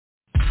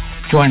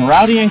Join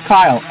Rowdy and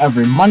Kyle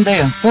every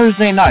Monday and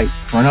Thursday night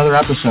for another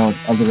episode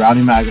of the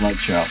Rowdy Maglite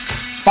Show,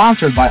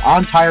 sponsored by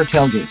On Tire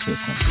Tailgate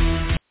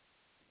System.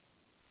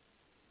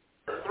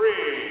 3,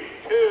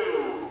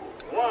 2,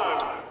 1.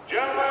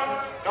 Gentlemen,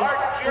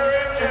 start your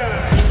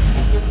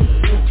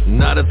engine.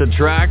 Not at the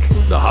track?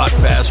 The Hot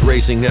Pass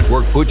Racing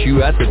Network puts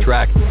you at the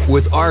track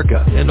with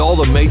ARCA and all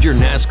the major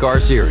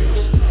NASCAR series.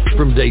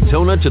 From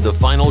Daytona to the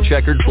final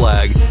checkered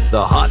flag,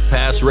 the Hot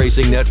Pass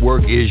Racing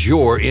Network is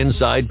your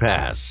inside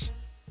pass.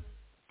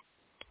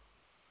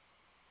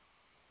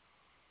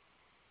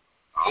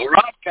 All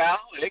right, Kyle.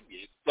 It's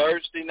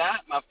Thursday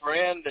night, my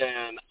friend,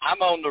 and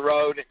I'm on the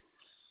road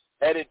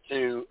headed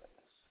to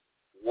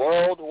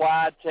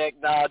Worldwide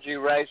Technology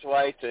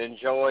Raceway to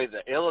enjoy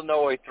the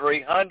Illinois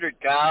 300,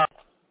 Kyle.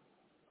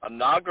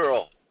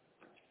 Inaugural.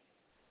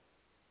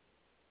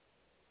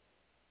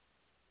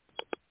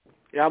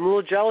 Yeah, I'm a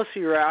little jealous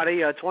of you,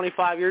 Rowdy.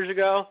 25 years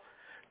ago,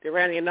 they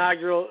ran the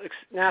inaugural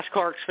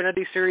NASCAR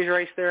Xfinity Series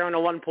race there on a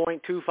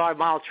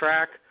 1.25-mile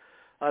track.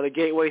 The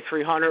Gateway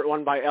 300,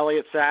 won by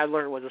Elliott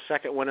Sadler, was the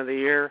second win of the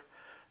year.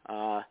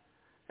 That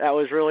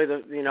was really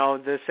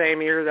the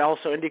same year that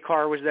also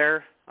IndyCar was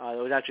there.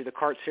 It was actually the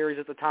kart series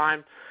at the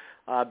time,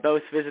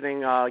 both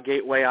visiting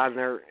Gateway in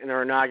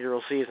their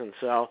inaugural season.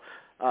 So,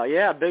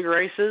 yeah, big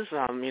races.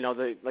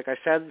 Like I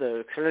said,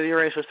 the Xfinity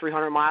race was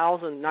 300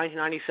 miles in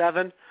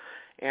 1997.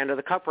 And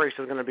the Cup race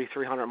is going to be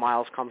 300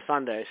 miles come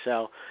Sunday.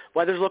 So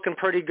weather's looking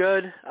pretty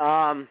good.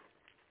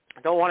 I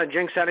don't want to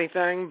jinx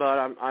anything, but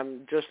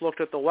I'm just looked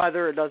at the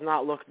weather. It does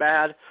not look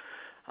bad.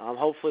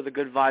 Hopefully the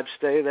good vibes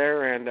stay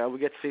there, and we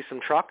get to see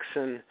some trucks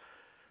and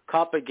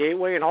Cup at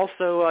Gateway, and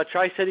also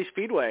Tri-City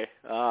Speedway.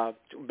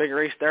 Big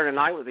race there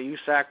tonight with the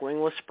USAC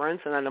wingless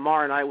sprints, and then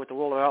tomorrow night with the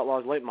World of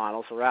Outlaws late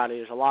model. So, Rowdy,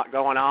 there's a lot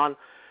going on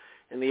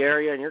in the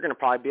area, and you're going to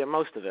probably be at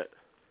most of it.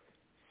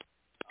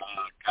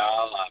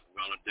 Kyle, I'm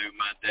going to do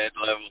my dead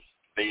levels,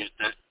 be at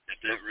that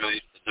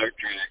race, the dirt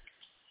track.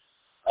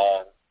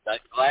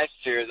 Last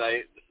year,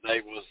 they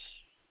was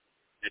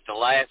at the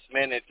last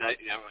minute. I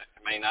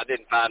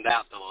didn't find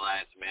out till the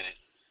last minute,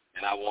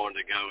 and I wanted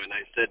to go, and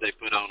they said they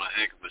put on a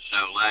heck of a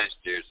show last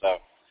year.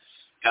 So,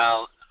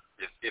 Kyle,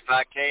 if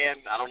I can,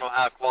 I don't know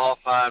how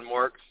qualifying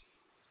works.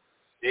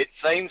 It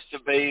seems to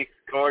be,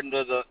 according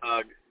to the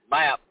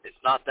map,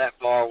 it's not that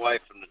far away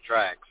from the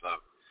track,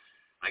 so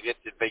I guess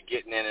it'd be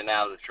getting in and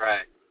out of the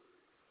track.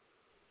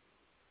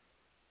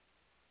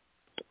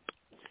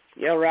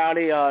 Yeah,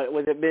 Rowdy,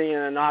 with it being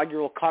an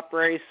inaugural Cup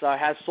race,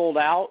 has sold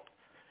out,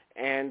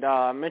 and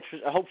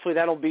hopefully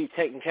that'll be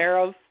taken care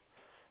of.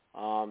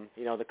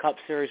 The Cup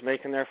Series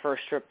making their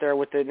first trip there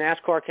with the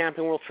NASCAR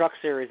Camping World Truck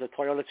Series, the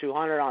Toyota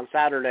 200 on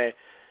Saturday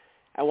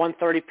at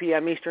 1:30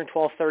 p.m. Eastern,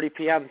 12:30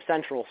 p.m.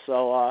 Central.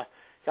 So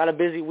got a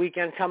busy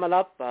weekend coming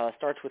up.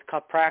 Starts with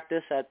Cup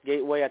practice at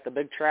Gateway at the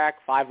big track,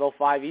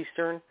 5:05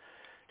 Eastern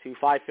to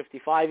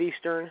 5:55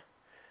 Eastern,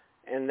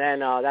 and then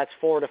that's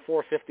 4 to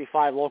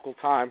 4:55 local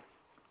time.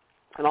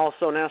 And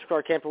also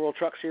NASCAR Camping World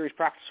Truck Series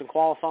practice and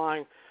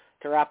qualifying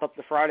to wrap up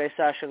the Friday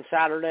session.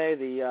 Saturday,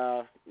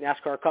 the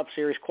NASCAR Cup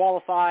Series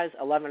qualifies,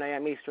 11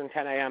 a.m. Eastern,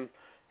 10 a.m.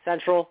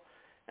 Central,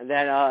 and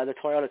then the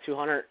Toyota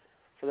 200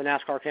 for the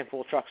NASCAR Camping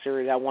World Truck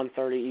Series at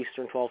 1:30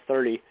 Eastern,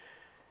 12:30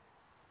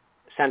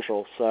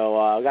 Central.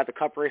 So we got the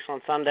Cup race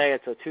on Sunday.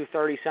 It's a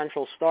 2:30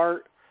 Central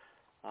start.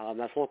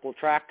 That's local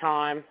track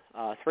time,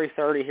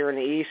 3:30 here in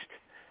the East.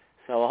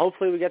 So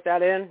hopefully we get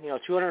that in.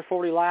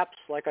 240 laps.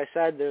 Like I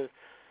said, the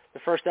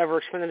first ever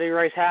Xfinity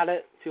race had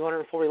it,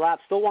 240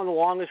 laps. Still one of the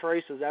longest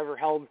races ever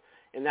held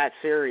in that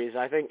series.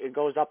 I think it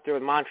goes up there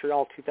in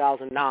Montreal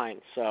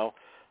 2009. So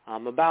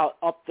about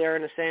up there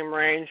in the same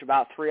range,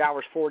 about 3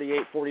 hours,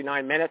 48,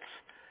 49 minutes.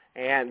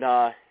 And,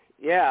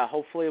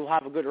 hopefully we'll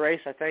have a good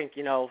race. I think,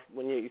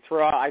 when you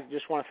throw out, I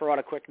just want to throw out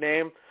a quick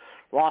name.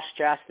 Ross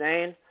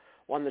Chastain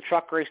won the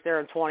truck race there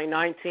in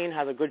 2019,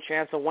 has a good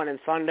chance of winning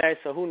Sunday.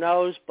 So who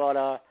knows,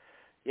 but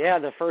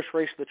the first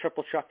race of the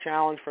Triple Truck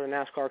Challenge for the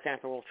NASCAR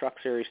Camping World Truck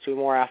Series. 2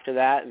 more after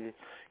that, and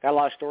got a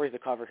lot of stories to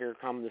cover here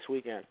coming this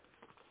weekend.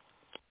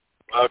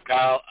 Well,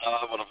 Kyle,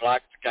 I would have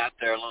liked to got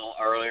there a little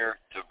earlier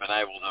to have been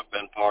able to have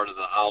been part of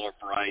the Holler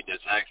Parade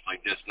that's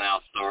actually just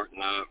now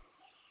starting up.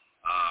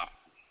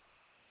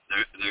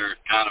 They're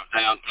kind of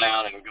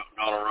downtown and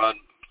going to run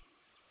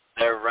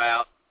their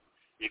route.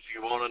 If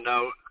you want to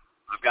know,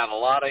 I've got a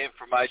lot of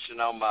information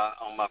on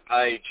my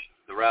page,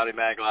 the Rowdy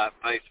Maglite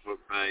Facebook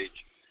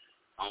page,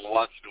 on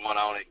what's going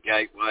on at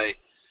Gateway.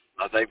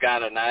 They've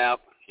got an app.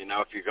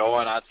 If you're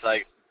going, I'd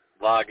say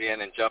log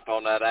in and jump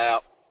on that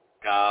app,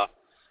 Kyle.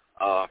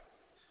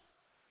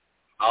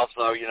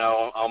 Also,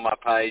 on my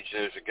page,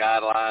 there's the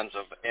guidelines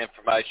of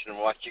information on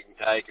what you can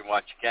take and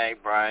what you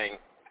can't bring.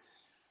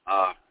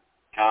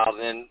 Kyle,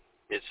 then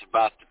it's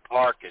about the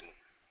parking.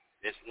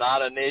 It's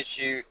not an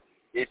issue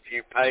if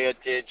you pay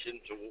attention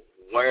to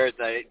where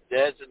the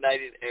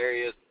designated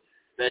areas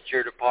that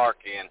you're to park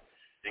in.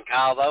 And,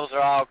 Kyle, those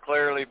are all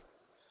clearly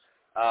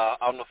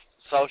on the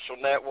social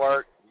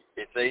network.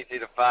 It's easy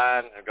to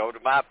find. Go to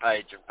my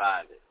page and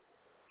find it.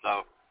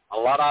 So a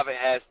lot of it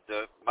has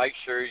to make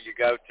sure you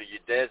go to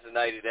your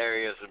designated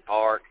areas and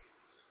park.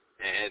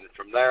 And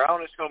from there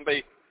on, it's going to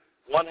be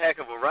one heck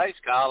of a race,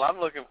 Kyle. I'm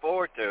looking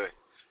forward to it.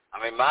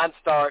 I mean, mine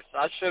starts,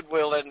 I should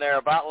wheel in there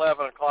about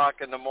 11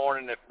 o'clock in the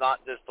morning, if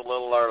not just a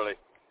little early.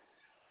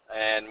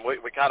 And we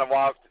kind of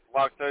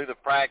walked through the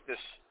practice.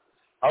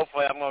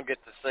 Hopefully I'm going to get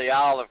to see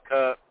Olive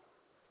Cup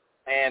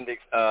and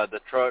the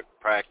truck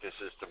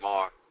practices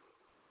tomorrow.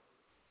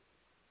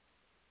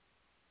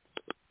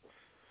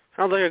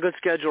 Sounds like a good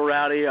schedule,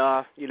 Rowdy.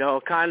 I think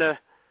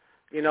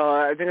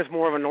it's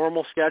more of a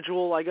normal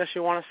schedule, I guess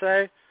you want to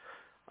say.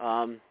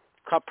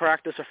 Cup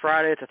practice a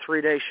Friday. It's a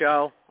 3-day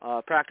show.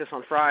 Practice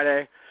on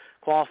Friday,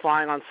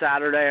 qualifying on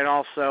Saturday, and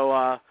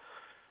also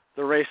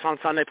the race on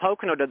Sunday.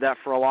 Pocono did that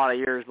for a lot of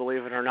years,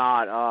 believe it or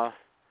not.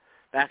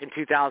 Back in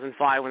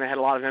 2005 when they had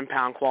a lot of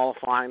impound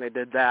qualifying, they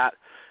did that.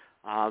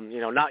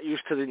 Not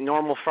used to the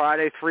normal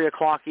Friday, 3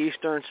 o'clock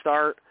Eastern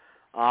start,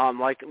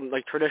 like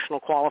traditional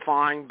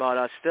qualifying,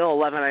 but still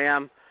 11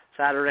 a.m.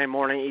 Saturday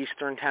morning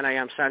Eastern, 10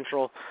 a.m.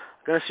 Central.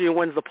 Going to see who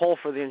wins the pole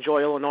for the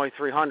Enjoy Illinois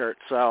 300.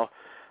 So,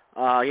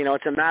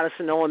 it's in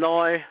Madison,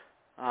 Illinois,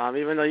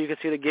 even though you can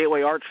see the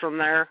Gateway Arch from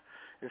there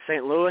in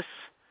St. Louis,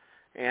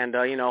 and,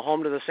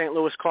 home to the St.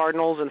 Louis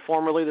Cardinals and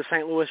formerly the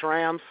St. Louis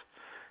Rams,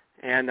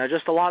 and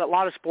just a lot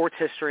of sports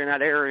history in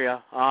that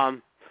area.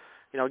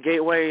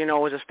 Gateway,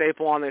 was a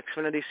staple on the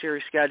Xfinity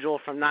Series schedule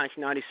from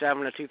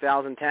 1997 to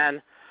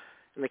 2010,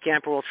 and the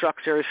Camping World Truck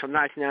Series from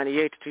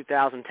 1998 to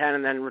 2010,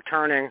 and then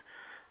returning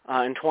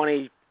in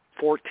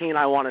 2014,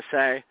 I want to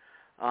say.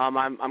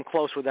 I'm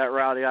close with that,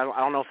 Rowdy. I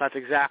don't know if that's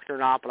exact or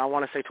not, but I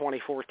want to say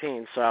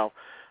 2014. So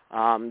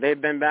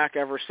they've been back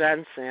ever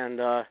since, and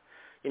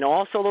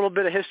also a little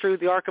bit of history with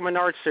the ARCA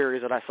Menard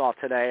Series that I saw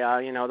today.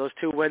 Those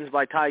 2 wins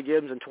by Ty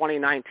Gibbs in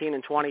 2019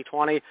 and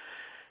 2020.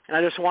 And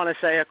I just want to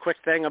say a quick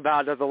thing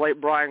about the late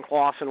Brian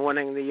Clausen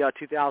winning the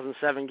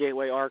 2007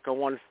 Gateway ARCA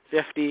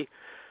 150.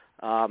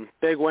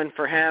 Big win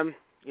for him,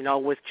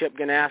 with Chip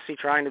Ganassi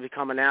trying to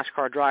become a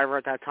NASCAR driver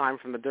at that time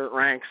from the dirt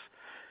ranks,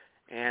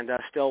 and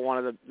still one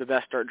of the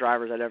best dirt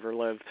drivers that ever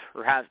lived,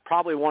 or has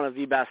probably one of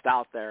the best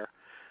out there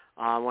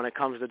when it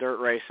comes to dirt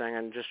racing.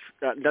 And just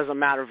doesn't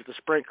matter if it's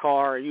a sprint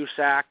car, a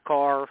USAC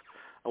car,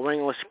 a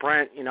wingless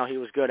sprint, he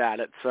was good at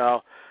it.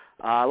 So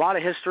a lot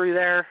of history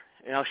there.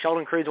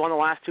 Sheldon Creed's won the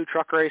last 2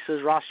 truck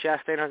races. Ross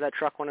Chastain has that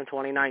truck win in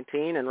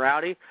 2019, and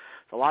Rowdy.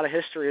 It's a lot of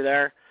history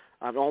there,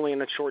 only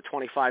in a short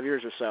 25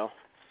 years or so.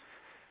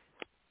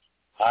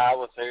 I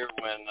was here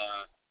when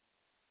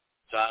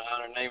John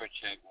Hunter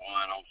Nemechek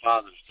won on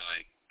Father's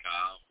Day,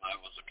 Kyle.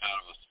 That was a kind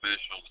of a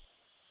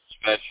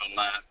special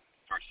night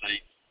for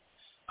seats.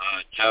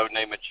 Joe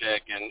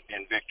Nemechek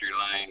in Victory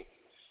Lane,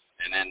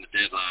 and then the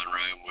deadline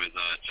room with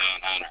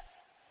John Hunter.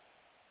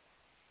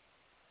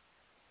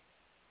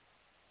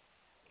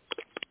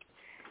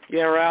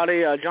 Yeah,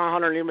 Rowdy, John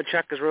Hunter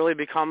Nemechek has really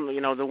become,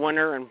 the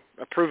winner and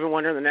a proven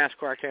winner in the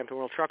NASCAR Camping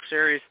World Truck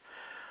Series,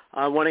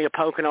 winning at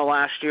Pocono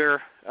last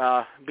year,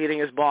 beating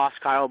his boss,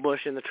 Kyle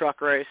Busch, in the truck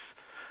race.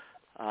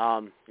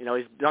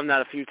 He's done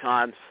that a few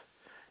times,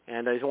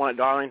 and he's won at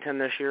Darlington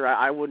this year.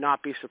 I would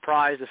not be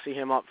surprised to see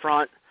him up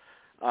front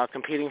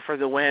competing for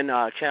the win.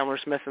 Chandler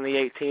Smith in the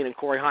 18 and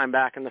Corey Heim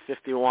back in the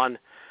 51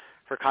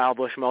 for Kyle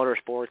Busch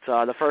Motorsports.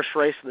 The first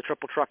race of the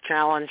Triple Truck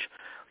Challenge.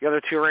 The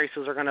other 2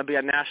 races are going to be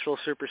at Nashville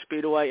Super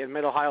Speedway and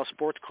Mid-Ohio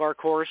Sports Car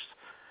Course.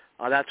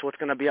 That's what's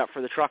going to be up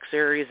for the Truck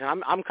Series.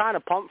 And I'm kind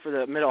of pumped for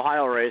the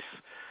Mid-Ohio race.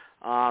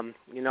 I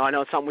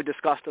know it's something we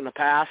discussed in the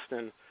past,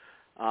 and,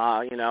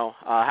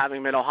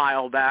 having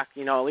Mid-Ohio back,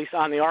 at least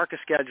on the ARCA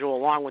schedule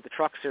along with the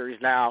Truck Series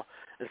now,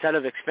 instead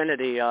of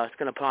Xfinity, it's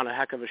going to put on a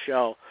heck of a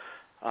show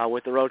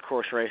with the road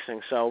course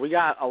racing. So we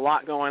got a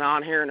lot going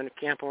on here in the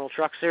Camping World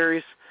Truck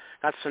Series.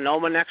 Got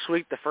Sonoma next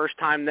week, the first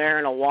time there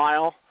in a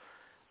while.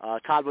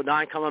 Todd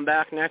Bodine coming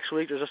back next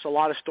week. There's just a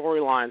lot of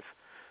storylines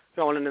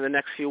going into the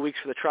next few weeks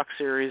for the Truck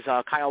Series.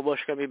 Kyle Busch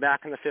going to be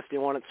back in the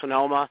 51 at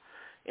Sonoma.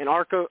 And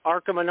ARCA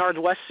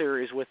Menards West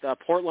Series with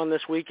Portland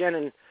this weekend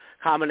in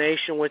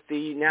combination with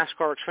the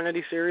NASCAR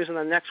Xfinity Series, and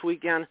then next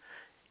weekend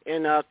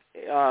in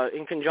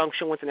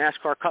conjunction with the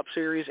NASCAR Cup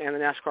Series and the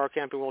NASCAR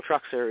Camping World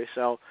Truck Series.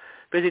 So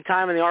busy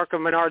time in the ARCA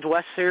Menards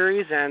West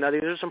Series, and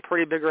these are some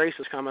pretty big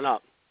races coming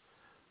up.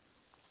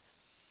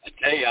 I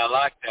tell you, I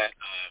like that.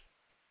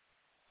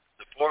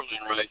 The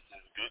Portland race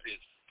is good.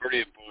 It's pretty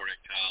important,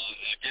 Kyle.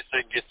 I guess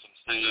they can get some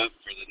set up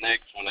for the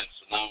next one at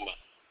Sonoma.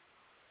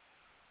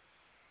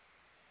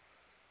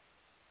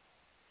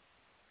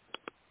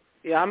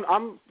 Yeah,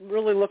 I'm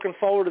really looking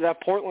forward to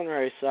that Portland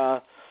race.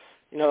 A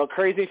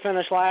crazy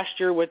finish last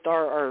year with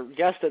our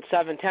guest at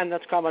 7:10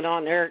 that's coming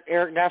on, Eric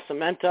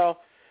Nascimento,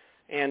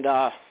 and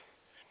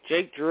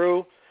Jake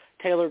Drew.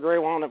 Taylor Gray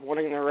wound up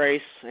winning the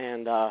race,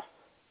 and I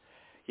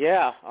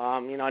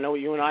know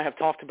you and I have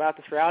talked about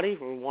this, Rowdy.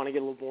 We want to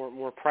get a little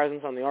more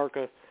presence on the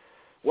ARCA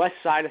West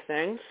side of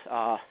things,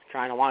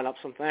 trying to line up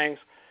some things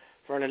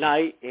for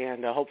tonight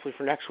and hopefully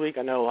for next week.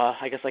 I know,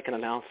 I guess I can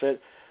announce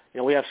it.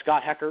 We have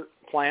Scott Heckert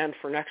planned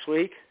for next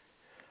week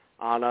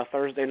on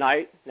Thursday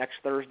night, next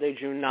Thursday,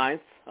 June 9th.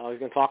 He's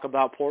going to talk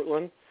about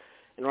Portland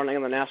and running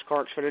in the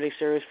NASCAR Xfinity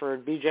Series for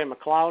BJ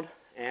McLeod.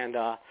 And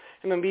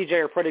him and BJ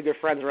are pretty good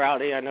friends,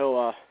 Rowdy. I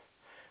know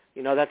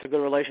that's a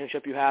good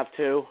relationship you have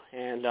too.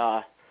 And,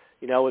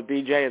 with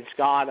BJ and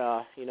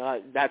Scott,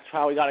 that's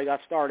how we got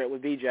started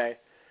with BJ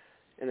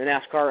in the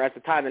NASCAR, at the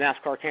time, the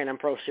NASCAR Can-Am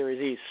Pro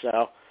Series East.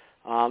 So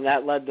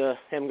that led to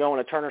him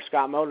going to Turner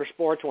Scott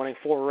Motorsports, winning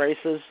 4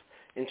 races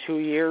in 2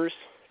 years,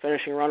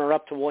 finishing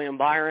runner-up to William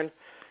Byron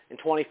in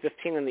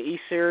 2015 in the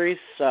East Series.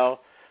 So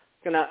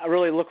I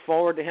really look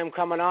forward to him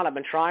coming on. I've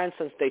been trying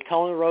since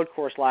Daytona Road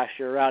Course last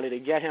year, Rowdy, to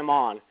get him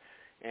on.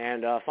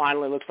 And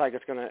finally looks like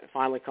it's going to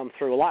finally come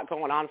through. A lot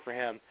going on for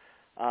him,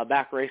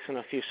 back racing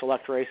a few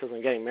select races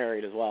and getting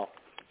married as well.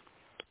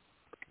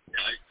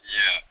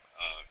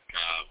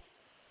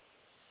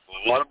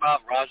 Well, what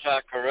about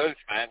Rajah Caruth,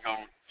 man?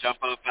 Going to jump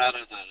up out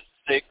of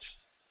the 6th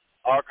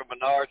ARCA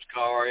Menards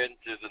car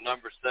into the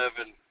number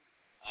 7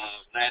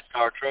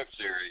 NASCAR Truck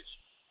Series.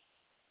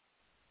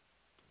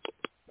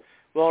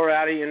 Well,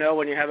 Rowdy,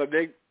 when you have a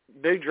big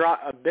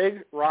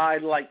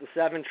ride like the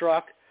 7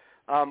 truck,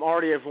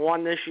 already have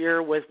won this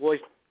year with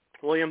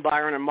William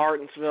Byron in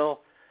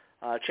Martinsville.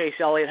 Chase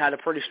Elliott had a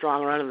pretty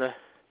strong run in the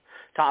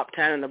top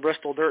 10 in the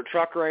Bristol Dirt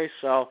Truck Race.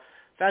 So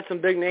we've had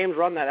some big names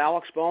run that.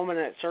 Alex Bowman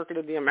at Circuit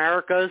of the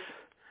Americas.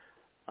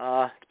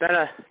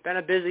 It's been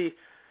a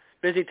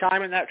busy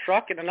time in that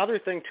truck. And another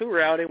thing too,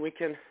 Rowdy, we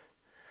can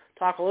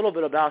talk a little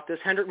bit about this.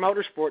 Hendrick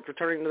Motorsports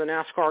returning to the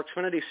NASCAR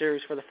Xfinity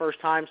Series for the first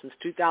time since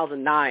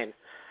 2009,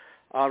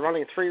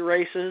 running 3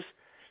 races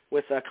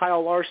with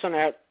Kyle Larson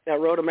at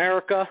Road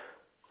America,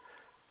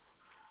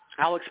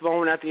 Alex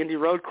Bowman at the Indy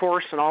Road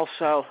Course, and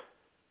also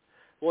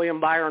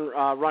William Byron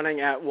running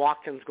at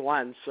Watkins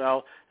Glen.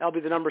 So that'll be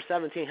the number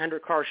 17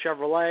 Hendrick Cars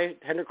Chevrolet,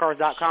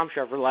 HendrickCars.com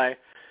Chevrolet,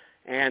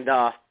 and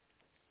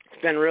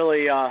it's been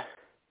really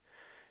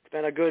it's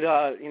been a good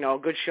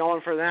good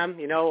showing for them.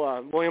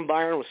 William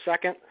Byron was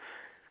second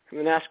in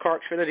the NASCAR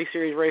Xfinity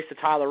Series race to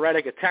Tyler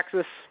Reddick at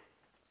Texas.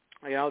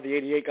 The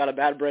 88 got a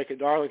bad break at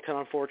Darlington,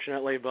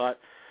 unfortunately, but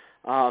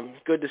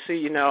good to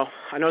see.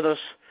 I know those.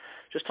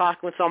 Just talking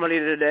with somebody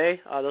today,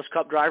 those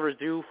Cup drivers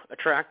do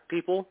attract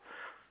people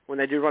when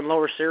they do run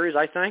lower series,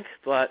 I think.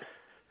 But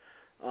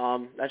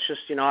that's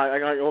just, I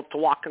got to go up to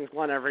Watkins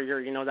Glen every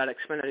year. That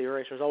Xfinity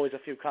race, there's always a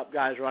few Cup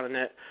guys running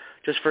it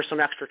just for some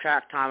extra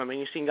track time. I mean,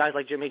 you've seen guys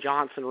like Jimmy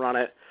Johnson run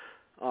it,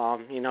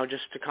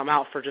 just to come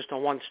out for just a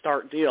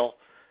one-start deal,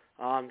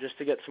 just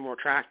to get some more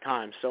track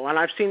time. So, and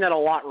I've seen that a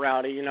lot,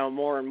 Rowdy,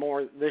 more and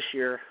more this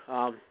year. We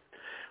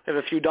have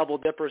a few double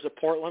dippers at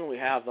Portland. We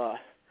have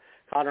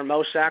Connor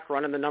Mosack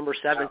running the number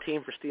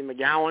 17 for Steve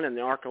McGowan in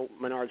the ARCA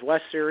Menards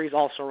West Series,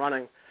 also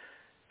running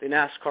the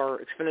NASCAR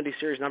Xfinity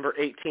Series number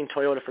 18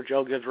 Toyota for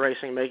Joe Gibbs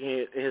Racing, making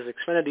it his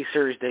Xfinity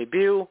Series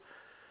debut.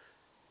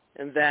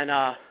 And then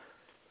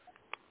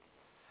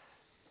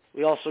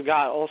we also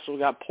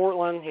got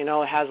Portland.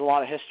 It has a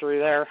lot of history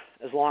there,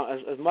 as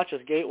much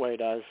as Gateway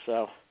does.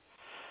 So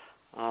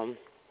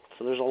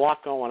there's a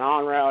lot going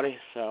on, Rowdy.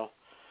 So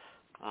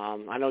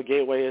I know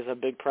Gateway is a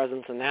big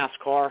presence in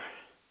NASCAR.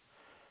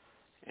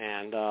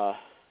 And,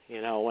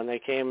 when they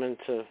came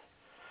into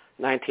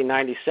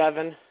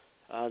 1997,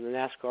 the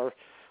NASCAR,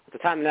 at the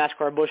time the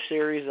NASCAR Busch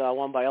Series,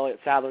 won by Elliott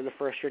Sadler the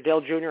first year. Dale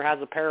Jr. has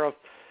a pair of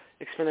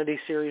Xfinity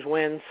Series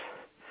wins.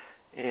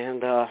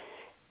 And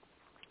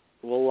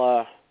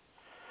we're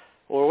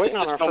waiting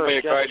on our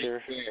first guest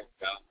here.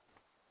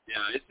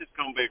 Yeah, it's just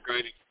going to be a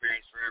great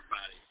experience for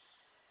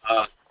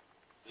everybody.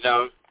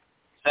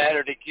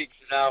 Saturday kicks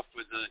it off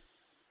with as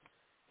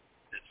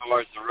far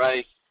as the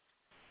race,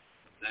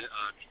 the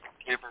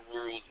Camping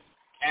World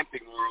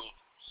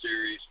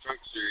Series, Truck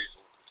Series.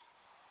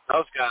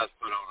 Those guys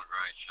put on a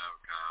great show,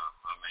 Kyle.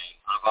 I mean,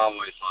 I've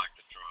always liked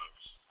the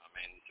trucks. I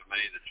mean, to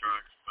me, the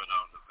trucks put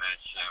on the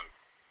best show.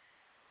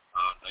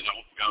 They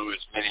don't go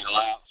as many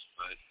laps,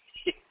 but,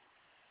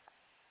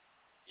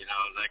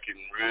 they can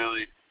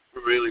really,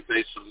 really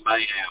be some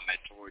mayhem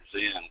towards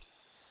the end.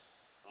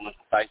 And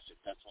let's face it,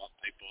 that's what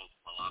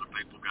a lot of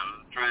people go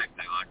to the track.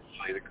 They like to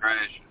see the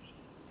crashes.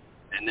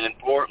 And then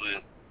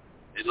Portland,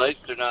 at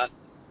least they've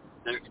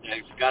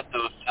got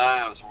those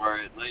times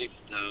where at least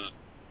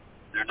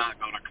they're not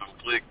going to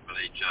conflict with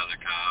each other,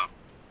 Kyle.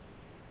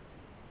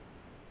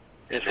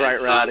 That's right,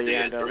 Rowdy.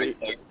 And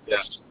 3:30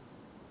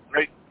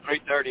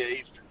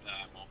 Eastern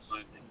time on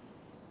Sunday.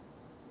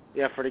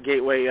 Yeah, for the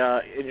Gateway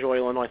Enjoy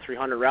Illinois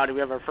 300, Rowdy. We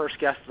have our first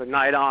guest of the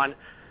night on.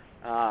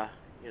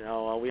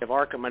 We have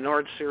ARCA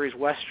Menards Series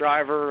West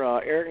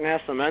driver Eric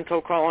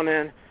Nascimento calling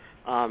in.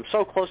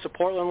 So close to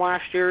Portland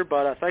last year,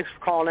 but thanks for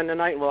calling in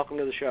tonight and welcome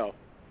to the show.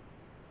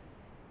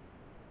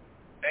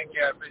 Thank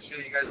you. I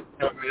appreciate you guys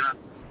having me on.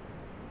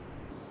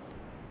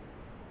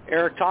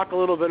 Eric, talk a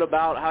little bit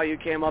about how you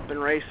came up in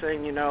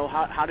racing.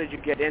 How did you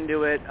get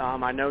into it?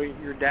 I know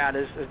your dad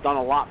has done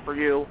a lot for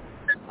you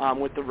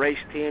with the race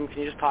team. Can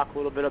you just talk a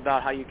little bit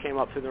about how you came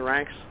up through the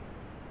ranks?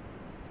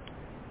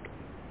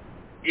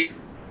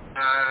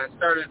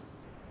 Started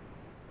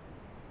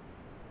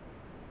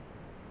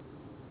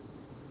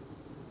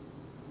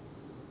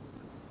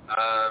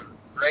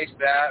raced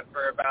that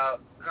for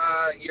about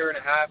a year and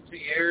a half, 2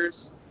 years.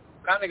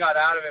 Kind of got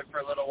out of it for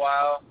a little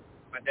while.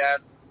 My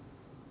dad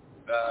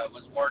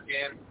was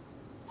working,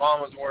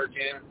 mom was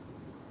working,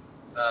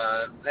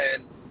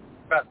 Then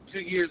about 2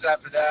 years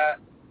after that,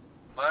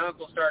 my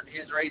uncle started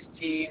his race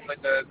team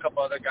with a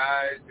couple other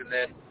guys, and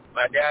then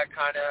my dad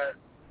kind of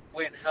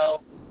went and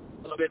helped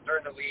a little bit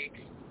during the week,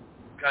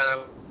 kind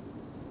of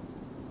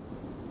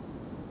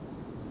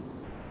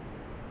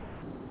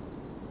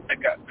I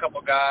got a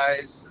couple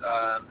guys.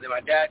 Then my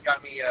dad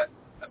got me a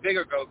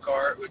bigger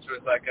go-kart, which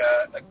was like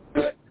a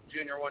good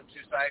Junior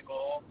 1-2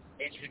 cycle,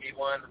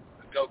 HPV1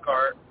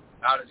 go-kart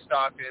out at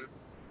Stockton.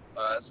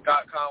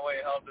 Scott Conway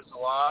helped us a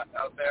lot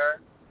out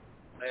there.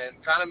 And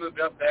kind of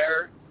moved up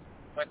there,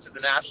 went to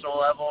the national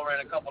level, ran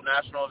a couple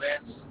national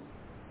events.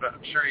 But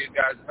I'm sure you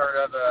guys have heard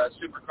of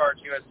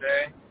Supercarts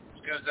USA.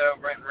 Scuzo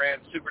ran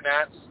Super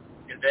Nats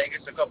in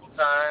Vegas a couple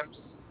times.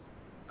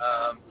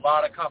 A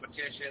lot of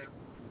competition,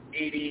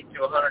 80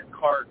 to 100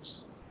 carts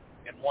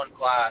in one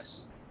class.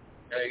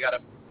 You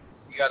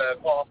gotta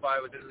qualify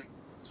within the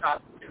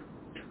top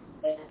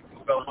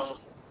go home.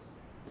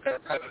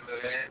 That type of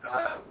event.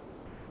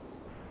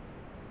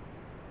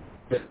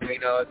 You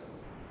know,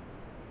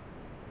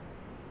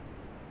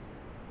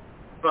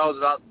 I was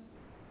about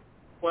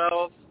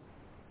 12.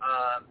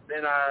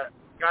 Then I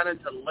got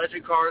into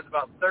legend cars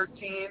about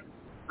 13.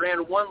 Ran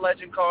one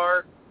legend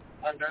car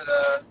under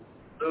the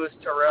Lewis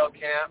Terrell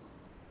camp.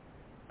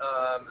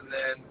 And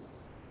then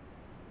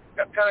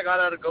kind of got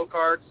out of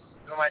go-karts.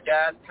 And my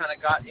dad kind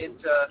of got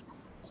into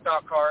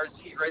stock cars.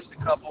 He raced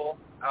a couple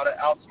out at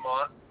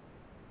Altamont.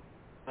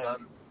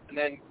 And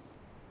then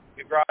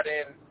we brought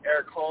in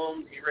Eric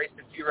Holmes. He raced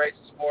a few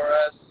races for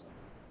us.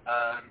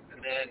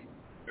 And then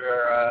we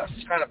were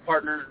kind of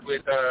partnered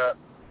with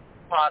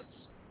Potts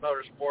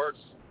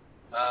Motorsports.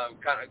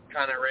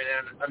 Kind of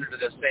ran under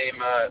the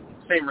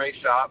same race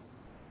shop.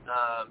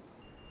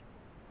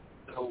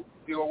 So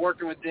we were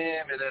working with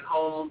them, and then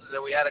Holmes, and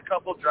then we had a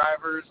couple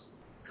drivers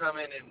come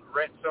in and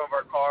rent some of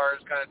our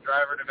cars, kind of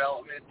driver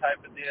development type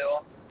of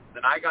deal.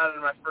 Then I got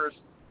in my first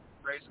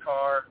race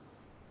car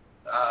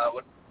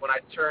when I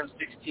turned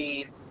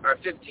 16 or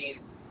 15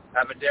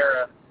 at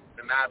Madera,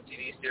 the MAV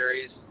TV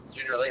series,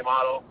 junior late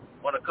model.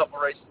 Won a couple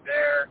races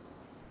there.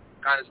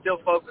 Kind of still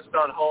focused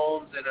on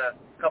Holmes and a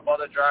couple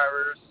other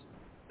drivers.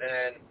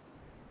 Then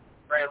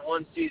ran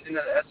one season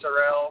at the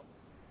SRL.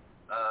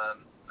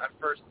 My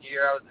first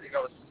year, I think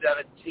I was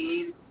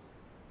 17.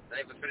 I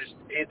think we finished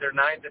 8th or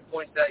 9th in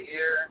points that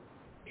year.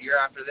 The year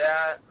after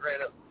that,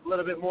 ran a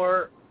little bit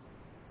more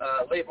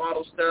late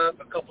model stuff,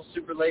 a couple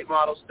super late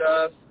model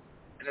stuff.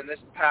 And then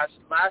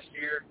last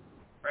year,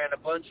 ran a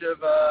bunch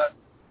of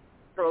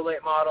pro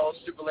late model,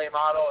 super late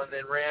model, and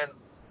then ran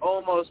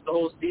almost the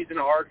whole season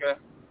of ARCA.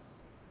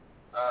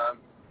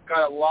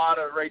 Got a lot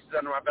of races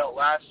under my belt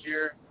last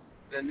year.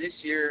 Then this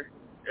year,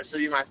 this will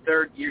be my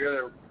third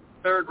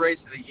race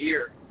of the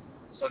year.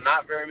 So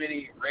not very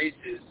many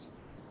races,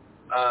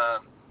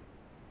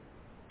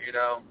 you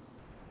know.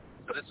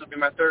 So this will be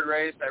my third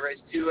race. I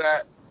raced 2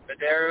 at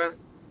Madera,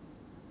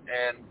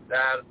 and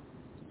that's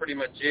pretty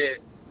much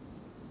it.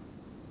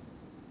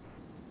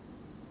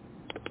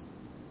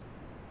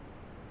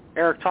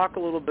 Eric, talk a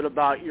little bit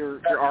about your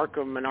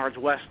ARCA Menards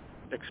West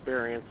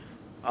experience.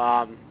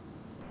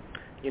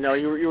 You know,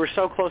 you were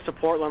so close to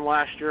Portland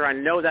last year. I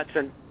know that's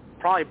been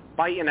probably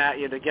biting at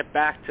you to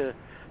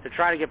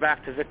try to get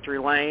back to victory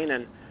lane.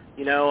 And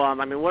you know,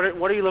 I mean, what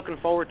are you looking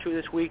forward to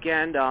this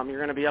weekend? You're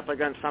going to be up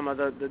against some of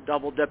the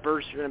double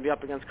dippers. You're going to be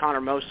up against Connor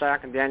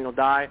Mosack and Daniel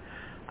Dye.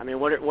 I mean,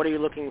 what are you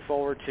looking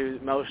forward to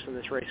most in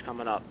this race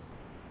coming up?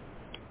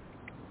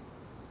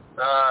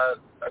 I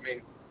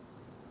mean,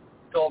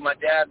 told my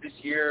dad this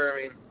year,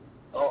 I mean,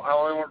 I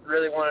only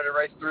really wanted to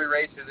race 3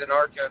 races in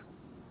ARCA,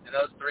 and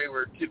those 3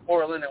 were 2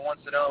 Portland and 1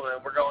 Sonoma,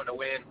 and we're going to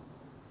win.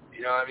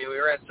 You know, I mean, we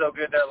ran so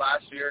good there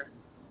last year.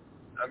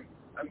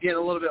 I'm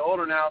getting a little bit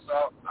older now,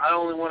 so I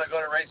only want to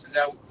go to races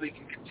that we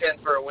can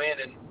contend for a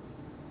win, and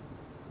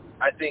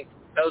I think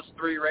those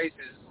 3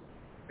 races,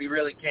 we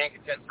really can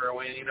contend for a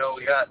win. You know,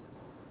 we got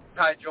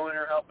Ty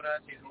Joyner helping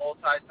us. He's a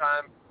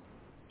multi-time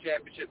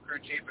championship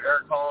crew chief for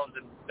Eric Holmes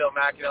and Bill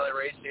McAnally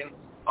Racing.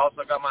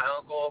 Also got my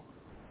uncle.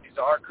 He's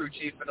our crew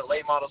chief for the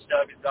late model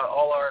stuff. He's got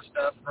all our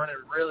stuff running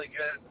really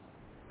good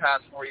the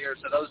past 4 years.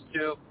 So those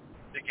 2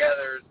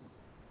 together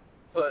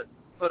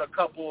put a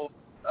couple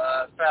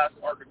fast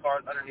ARCA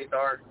cars underneath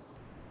our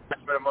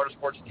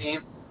Motorsports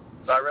team.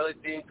 So I really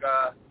think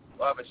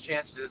we'll have a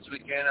chance to this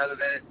weekend. Other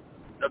than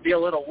it'll be a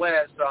little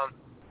wet, so I'm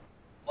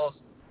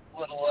a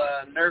little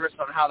nervous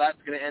on how that's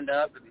going to end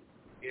up. And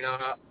you know,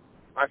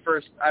 I've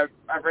raced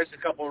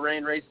a couple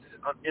rain races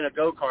in a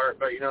go-kart,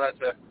 but you know that's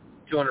a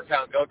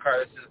 200-pound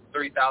go-kart. This is a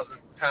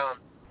 3,000-pound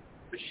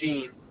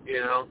machine, you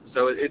know.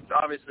 So it's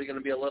obviously going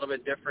to be a little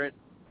bit different.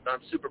 But I'm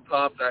super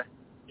pumped. I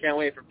can't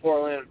wait for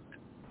Portland,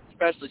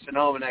 especially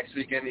Sonoma next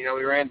weekend. You know,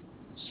 we ran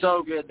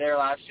so good there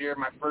last year.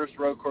 My first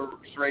road course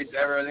race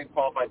ever. I think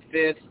qualified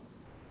 5th.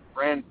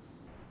 Ran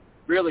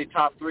really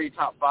top 3,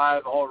 top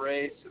 5 all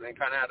race, and then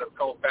kind of had a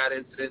couple bad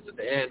incidents at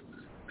the end.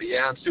 But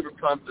yeah, I'm super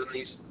pumped in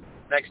these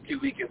next 2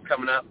 weekends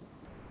coming up.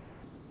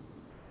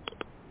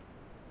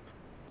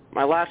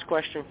 My last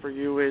question for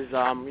you is,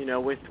 you know,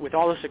 with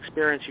all this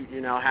experience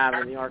you now have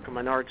in the ARCA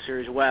Menards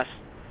Series West,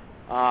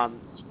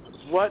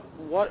 Who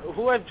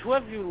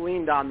have you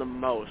leaned on the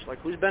most? Like,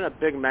 who's been a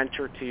big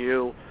mentor to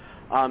you,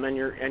 and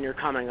you're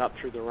coming up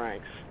through the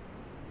ranks?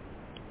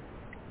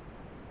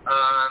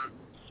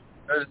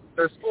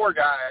 There's 4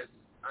 guys.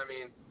 I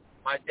mean,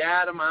 my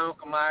dad and my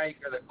Uncle Mike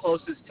are the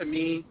closest to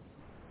me.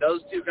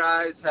 Those 2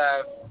 guys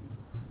have.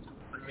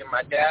 I mean,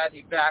 my dad,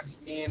 he backs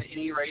me in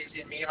any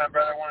racing me and my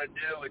brother want to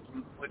do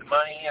with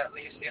money, at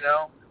least, you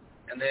know.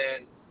 And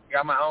then you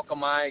got my Uncle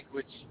Mike,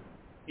 which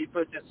he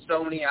puts in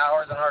so many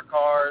hours on our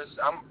cars.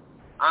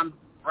 I'm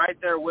right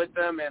there with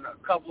them, and a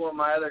couple of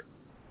my other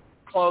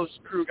close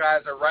crew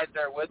guys are right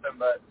there with him.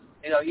 But,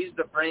 you know, he's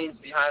the brains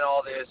behind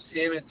all this.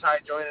 Him and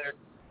Ty Joyner.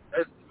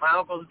 My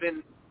uncle's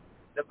been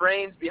the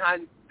brains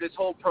behind this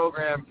whole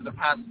program for the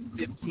past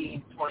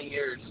 15, 20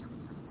 years.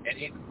 And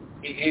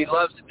he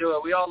loves to do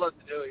it. We all love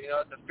to do it. You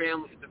know, it's a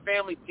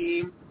family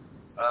team.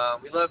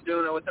 We love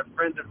doing it with our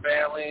friends and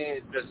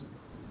family.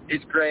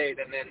 It's great.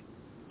 And then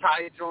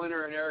Ty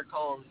Joyner and Eric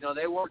Holmes, you know,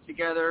 they worked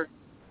together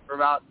for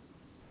about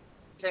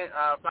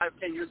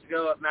 5-10 years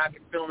ago at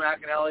Phil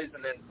McAnally's,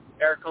 and then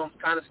Eric Holmes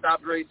kind of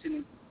stopped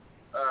racing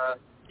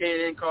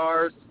K&N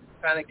cars,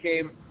 kind of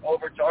came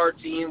over to our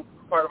team,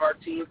 part of our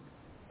team,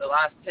 the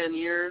last 10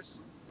 years.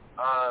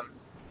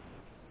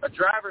 A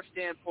driver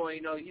standpoint,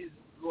 you know, he's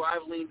who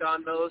I've leaned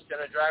on most,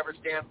 and a driver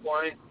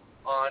standpoint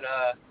on,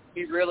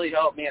 he really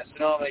helped me at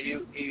Sonoma.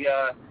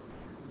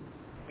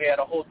 We had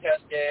a whole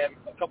test day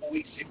a couple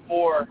weeks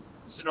before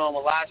Sonoma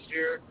last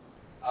year.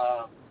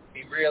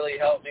 He really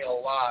helped me a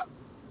lot.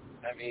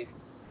 I mean,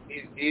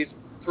 he's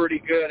pretty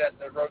good at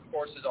the road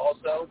courses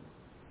also.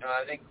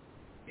 I think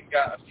he's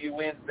got a few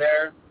wins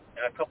there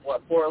and a couple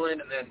at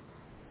Portland. And then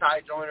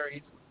Ty Joyner,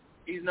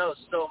 he knows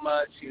so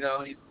much. You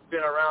know, he's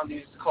been around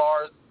these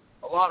cars,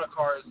 a lot of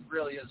cars,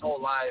 really his whole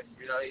life.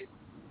 You know,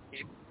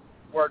 he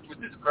worked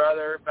with his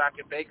brother back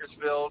in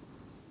Bakersfield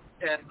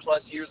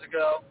 10-plus years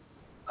ago.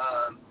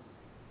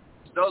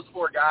 Those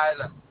 4 guys,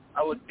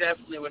 I would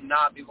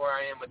not be where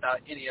I am without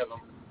any of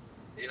them.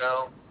 You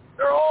know,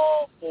 they're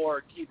all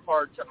 4 key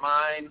parts of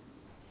mine,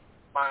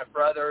 my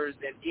brothers,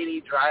 and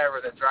any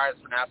driver that drives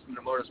for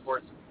NASCAR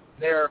Motorsports.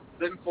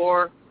 Them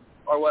 4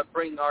 are what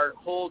bring our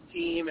whole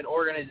team and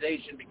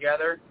organization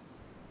together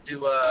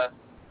to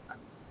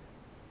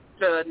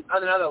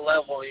another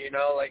level. You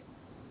know, like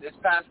this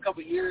past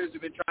couple of years,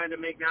 we've been trying to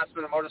make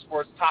NASCAR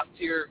Motorsports top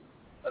tier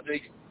of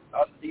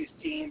these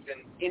teams,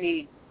 and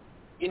any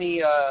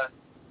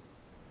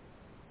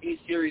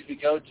series we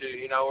go to,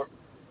 you know,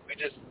 we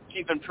just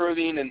keep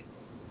improving, and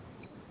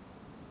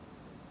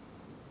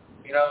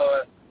you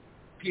know,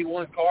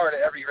 P1 car to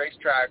every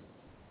racetrack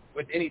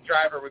with any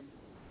driver.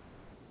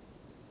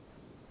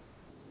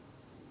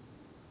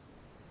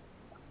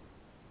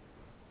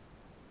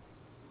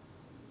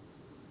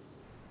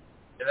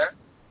 You there?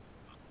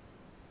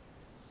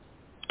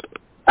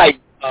 Hey,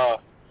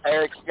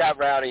 Eric, Scott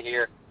Rowdy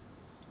here.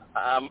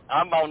 I'm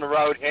on the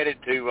road headed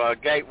to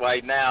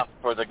Gateway now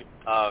for the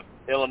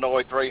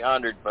Illinois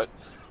 300. But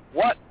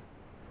what,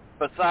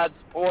 besides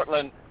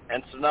Portland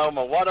and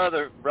Sonoma, what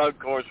other road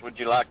course would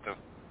you like to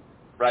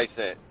race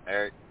at,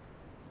 Eric?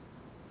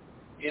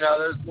 You know,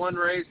 there's one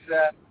race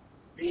that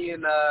me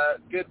and a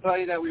good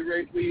buddy that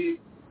we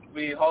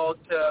hauled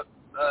to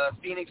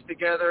Phoenix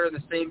together in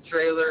the same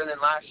trailer, and then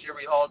last year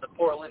we hauled to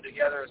Portland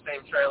together in the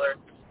same trailer.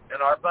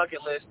 And our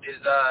bucket list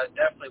is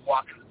definitely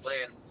Watkins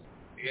Glen.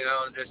 You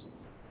know, just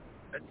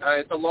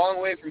it's a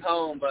long way from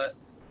home, but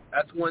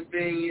that's one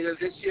thing. Either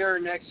this year or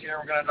next year,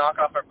 we're going to knock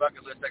off our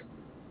bucket list.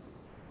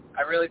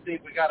 I really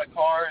think we got a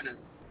car and a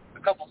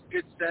couple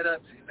good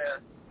setups,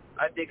 and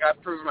I think I've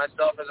proven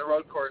myself as a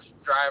road course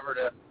driver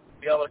to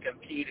be able to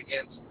compete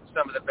against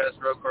some of the best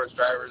road course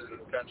drivers in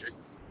the country.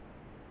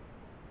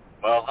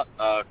 Well,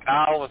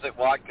 Kyle was at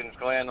Watkins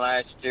Glen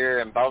last year,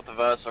 and both of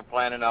us are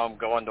planning on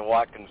going to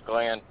Watkins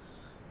Glen.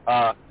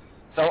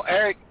 So,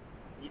 Eric,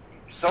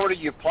 sort of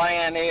your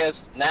plan is,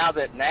 now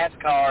that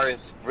NASCAR is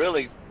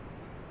really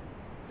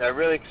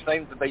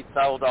seems to be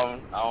sold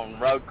on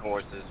road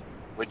courses,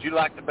 would you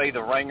like to be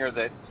the ringer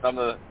that some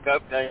of the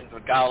Cup teams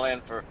would call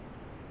in for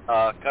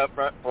a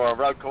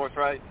road course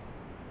race?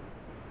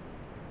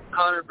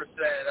 100%.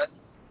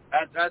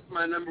 That's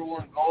my number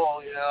one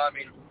goal. You know, I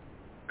mean,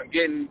 I'm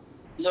getting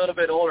a little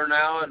bit older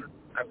now, and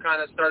I've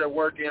kind of started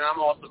working. I'm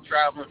also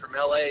traveling from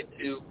L.A.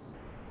 to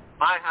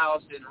my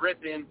house in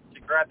Ripon to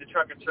grab the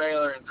truck and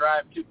trailer and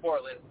drive to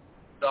Portland.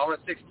 So I'm a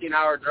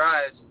 16-hour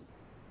drive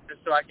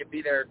just so I could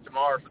be there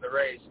tomorrow for the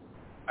race.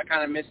 I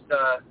kind of missed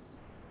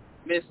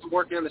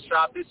working in the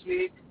shop this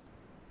week,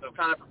 so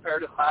kind of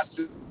prepared it last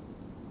week.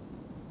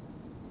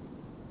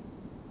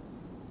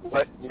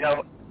 But, you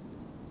know,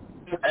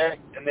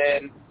 and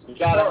then you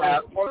gotta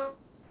have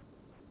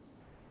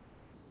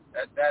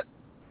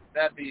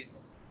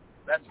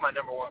that's my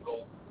number one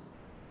goal.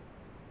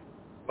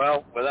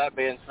 Well, with that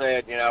being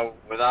said, you know,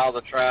 with all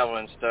the travel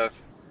and stuff,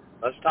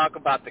 let's talk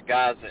about the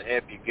guys that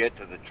help you get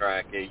to the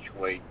track each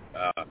week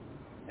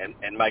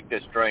and make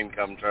this dream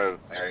come true,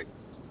 Eric.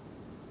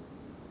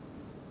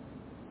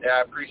 Yeah,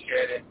 I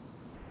appreciate it.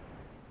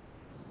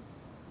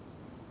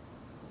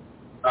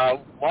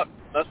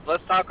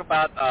 Let's talk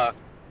about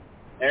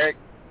Eric,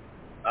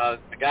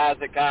 the guys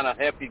that kind of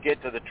help you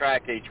get to the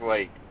track each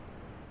week.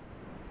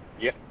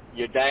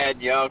 Your dad,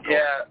 your uncle.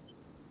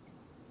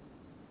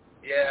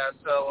 Yeah.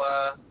 So,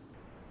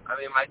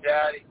 my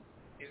dad,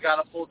 he's got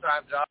a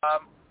full-time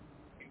job.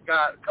 He's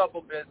got a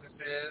couple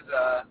businesses.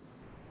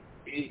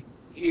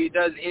 He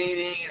does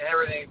anything and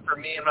everything for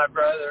me and my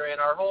brother and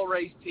our whole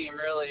race team,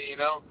 really,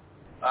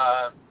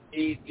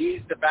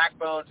 He's the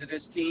backbone to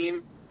this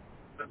team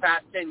for the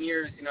past 10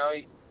 years,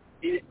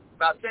 He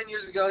about 10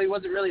 years ago, he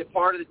wasn't really a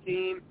part of the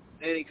team,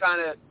 and he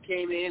kind of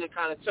came in and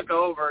kind of took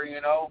over,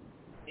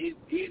 He's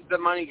the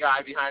money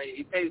guy behind it.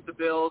 He pays the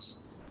bills.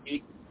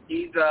 He's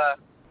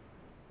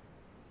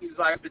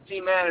like the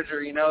team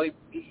manager,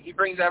 He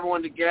brings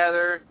everyone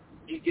together.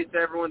 He gets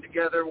everyone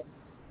together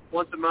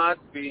once a month.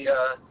 We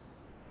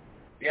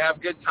have a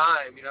good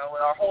time, With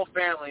our whole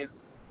family,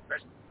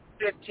 there's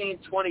 15,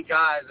 20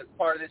 guys that's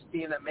part of this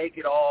team that make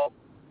it all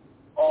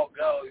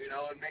go,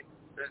 And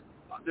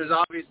there's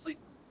obviously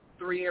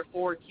 3 or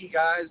 4 key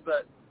guys,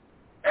 but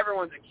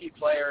everyone's a key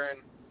player in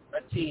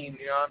a team.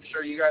 I'm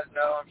sure you guys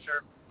know. I'm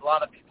sure a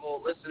lot of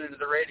people listening to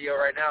the radio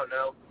right now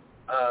know.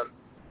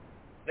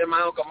 Then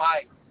my Uncle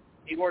Mike,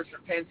 he works for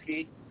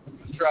Penske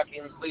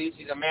Trucking Lease.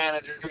 He's a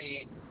manager.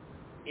 He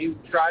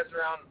drives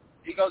around.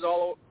 He goes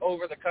all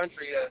over the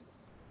country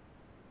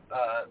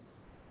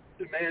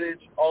to manage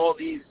all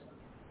these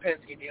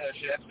Penske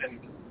dealerships and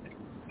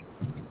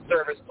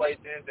service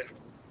places, and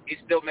he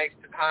still makes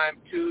the time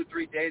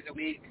 2-3 days a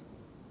week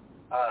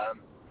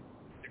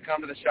to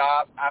come to the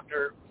shop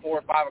after 4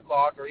 or 5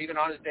 o'clock, or even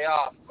on his day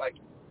off, like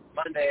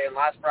Monday and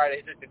last Friday.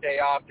 He took the day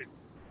off to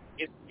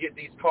get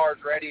these cars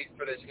ready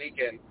for this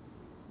weekend.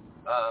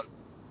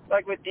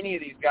 Like with any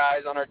of these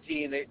guys on our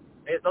team,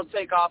 they'll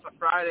take off a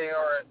Friday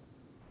or a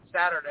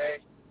Saturday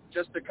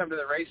just to come to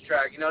the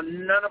racetrack.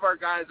 None of our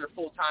guys are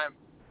full-time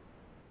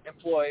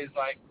employees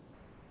like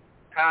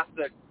half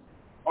the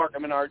ARCA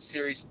Menard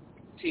Series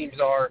teams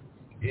are.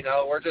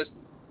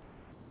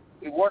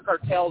 We work our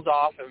tails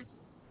off, and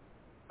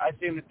I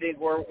seem to think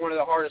we're one of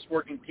the hardest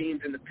working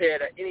teams in the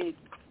pit at any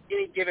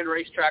given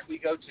racetrack we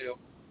go to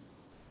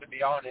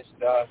be honest.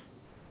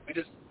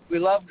 We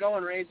love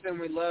going racing.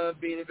 We love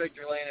being in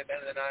victory lane at the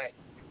end of the night,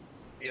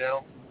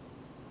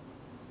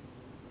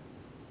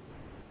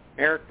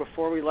 Eric,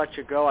 before we let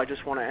you go, I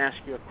just want to ask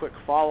you a quick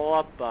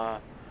follow-up. I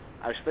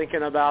was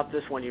thinking about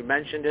this when you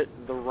mentioned it,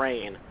 the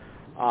rain.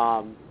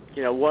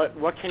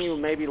 What can you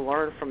maybe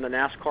learn from the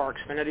NASCAR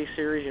Xfinity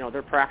Series?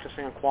 They're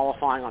practicing and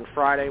qualifying on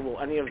Friday. Will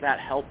any of that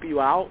help you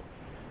out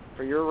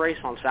for your race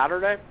on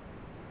Saturday?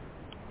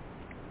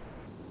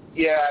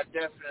 Yeah,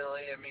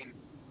 definitely.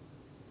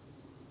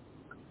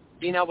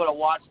 Being able to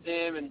watch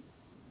them and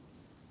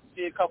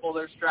see a couple of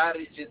their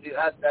strategies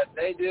that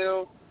they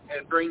do,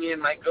 and bring in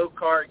my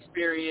go-kart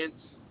experience,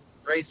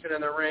 racing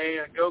in the rain.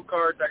 And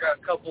go-karts, I got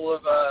a couple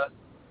of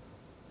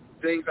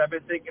things I've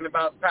been thinking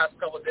about the past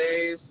couple of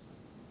days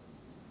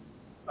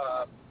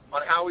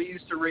on how we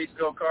used to race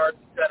go-karts,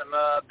 set them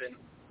up, and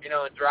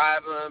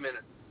drive them, and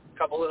a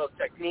couple little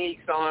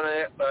techniques on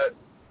it. But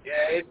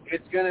yeah,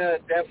 it's gonna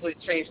definitely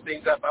change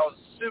things up. I was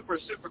super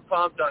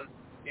pumped on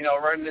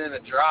running in the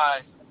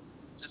dry,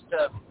 just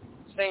the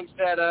same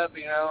setup,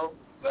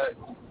 but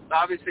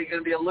obviously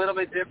gonna be a little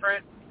bit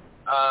different.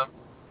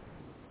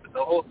 The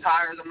whole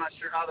tires, I'm not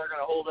sure how they're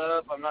gonna hold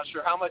up. I'm not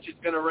sure how much it's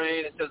gonna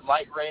rain. It says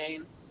light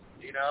rain,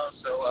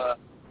 so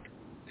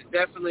it's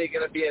definitely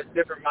gonna be a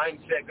different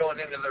mindset going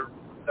into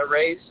the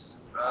race.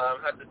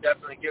 Have to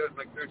definitely give it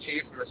my crew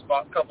chief and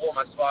a couple of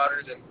my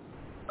spotters, and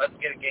let's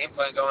get a game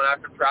plan going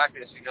after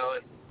practice, and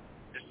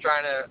just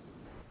try to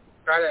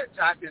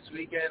attack this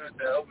weekend with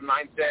the open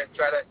mindset.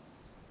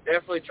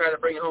 Definitely try to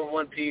bring it home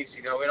one piece.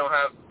 We don't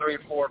have 3,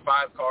 4,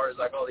 5 cars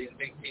like all these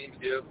big teams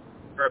do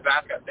for a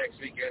backup next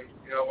weekend.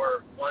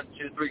 We're 1,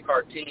 2, 3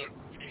 car team,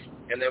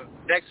 and then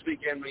next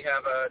weekend we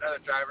have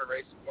another driver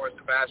racing for us,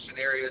 Sebastian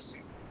Arias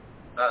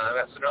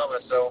at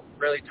Sonoma. So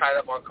really tied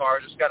up on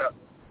cars. Just gotta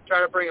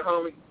try to bring it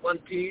home in one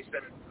piece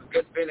and a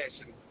good finish.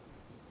 And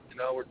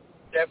we're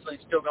definitely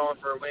still going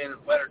for a win,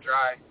 wet or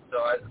dry. So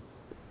I'm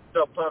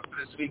still pumped for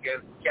this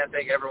weekend. Can't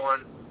thank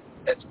everyone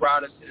that's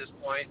brought us to this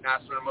point: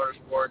 NASCAR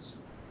Motorsports,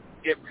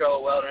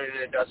 Gibco, Welding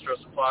and Industrial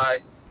Supply,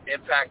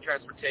 Impact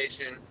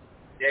Transportation,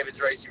 David's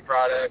Racing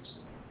Products,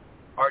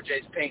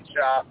 RJ's Paint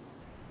Shop,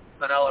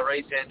 Manila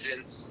Race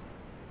Engines,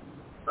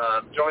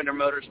 Joiner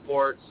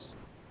Motorsports,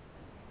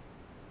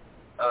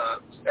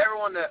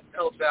 everyone that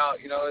helps out.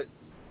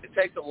 It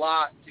takes a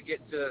lot to get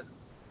to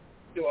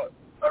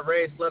a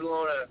race, let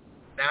alone a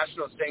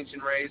national sanction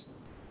race,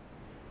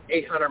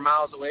 800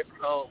 miles away from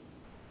home.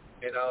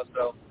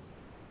 So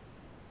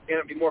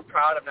going to be more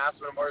proud of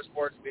NASCAR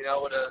Motorsports being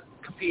able to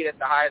compete at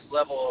the highest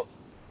level of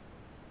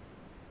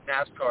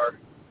NASCAR.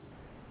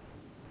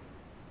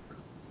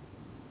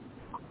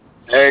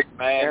 Eric,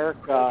 man,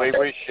 we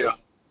wish you.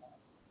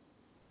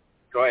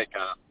 Go ahead,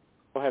 Kyle.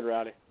 Go ahead,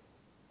 Rowdy.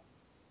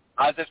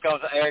 I was just going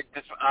to say, Eric,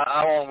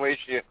 I want to wish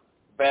you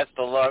best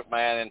of luck,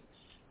 man. And,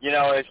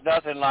 it's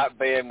nothing like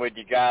being with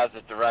you guys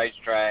at the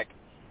racetrack,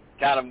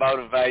 kind of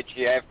motivates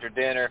you after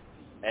dinner,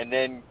 and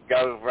then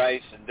go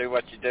race and do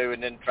what you do,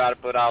 and then try to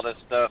put all this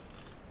stuff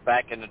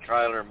back in the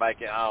trailer and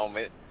make it home.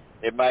 It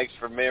makes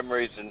for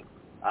memories, and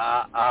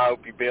I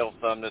hope you build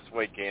some this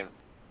weekend.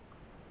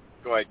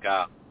 Go ahead,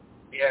 Kyle.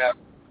 Yeah,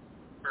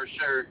 for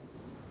sure.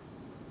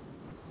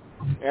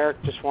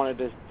 Eric, just wanted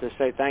to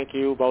say thank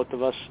you, both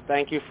of us.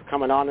 Thank you for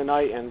coming on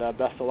tonight, and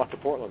best of luck to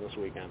Portland this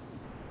weekend.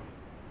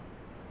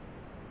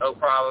 No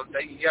problem.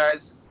 Thank you, guys.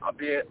 I'll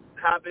be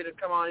happy to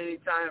come on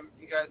anytime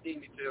you guys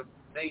need me to.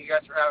 Thank you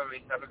guys for having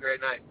me. Have a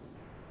great night.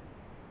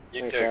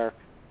 You Thanks, too. Eric.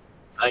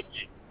 Thank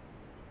you.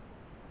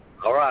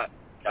 All right,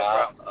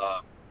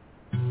 Kyle.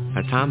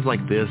 At times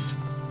like this,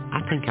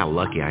 I think how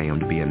lucky I am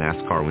to be a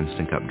NASCAR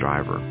Winston Cup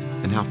driver,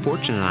 and how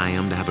fortunate I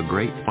am to have a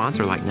great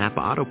sponsor like Napa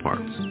Auto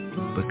Parts,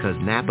 because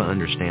Napa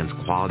understands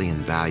quality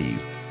and value,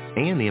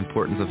 and the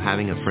importance of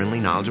having a friendly,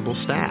 knowledgeable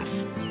staff.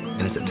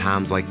 And it's at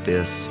times like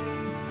this,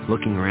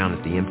 looking around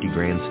at the empty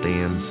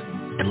grandstands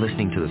and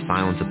listening to the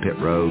silence of pit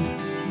road,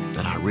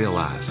 that I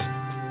realize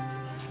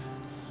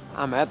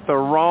I'm at the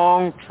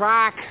wrong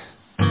track.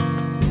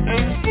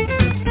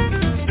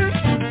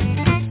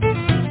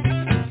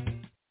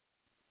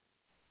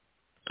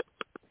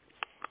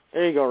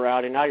 There you go,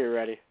 Rowdy. Now you're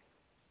ready.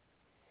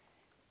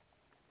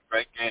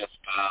 Great guest,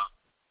 Kyle.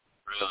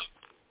 Really.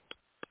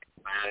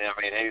 Man, I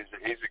mean,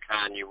 he's the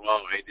kind you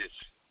want. He just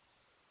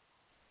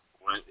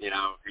went, he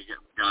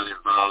got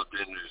involved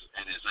in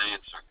his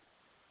answer.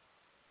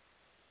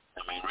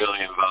 I mean, really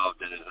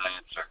involved in his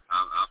answer.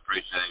 I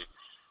appreciate it.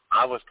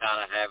 I was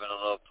kind of having a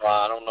little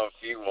pride. I don't know if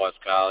you was,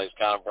 Kyle. He's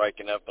kind of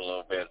breaking up a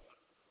little bit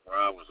where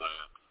I was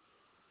at.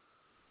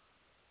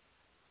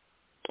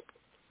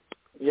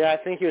 Yeah,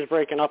 I think he was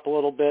breaking up a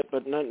little bit,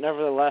 but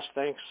nevertheless,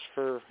 thanks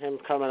for him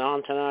coming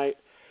on tonight.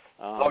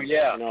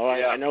 Yeah.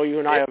 I know you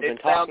and I have been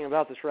talking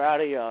about this,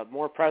 Rowdy.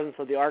 More presence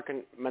of the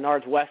ARCA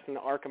Menards West and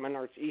the ARCA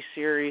Menards East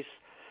Series.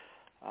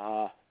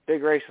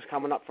 Big races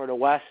coming up for the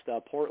West.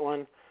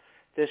 Portland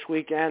this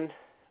weekend.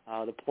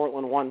 The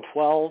Portland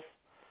 112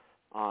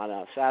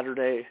 on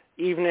Saturday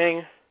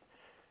evening.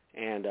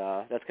 And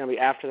that's going to be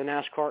after the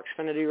NASCAR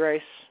Xfinity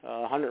race.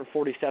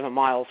 147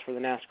 miles for the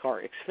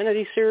NASCAR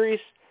Xfinity Series.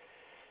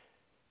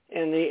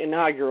 And the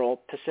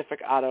inaugural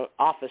Pacific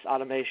Office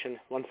Automation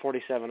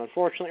 147.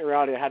 Unfortunately,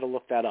 Rowdy, I had to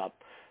look that up.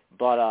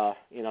 But,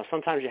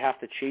 sometimes you have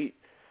to cheat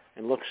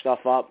and look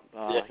stuff up.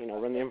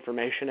 We're in the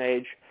information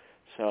age.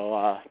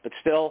 So, but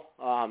still,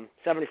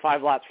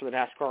 75 laps for the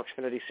NASCAR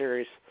Xfinity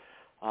Series.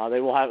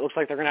 They will have. It looks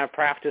like they're going to have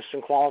practice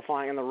and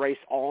qualifying in the race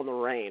all in the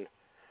rain.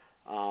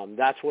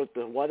 That's what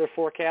the weather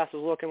forecast is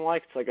looking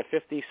like. It's like a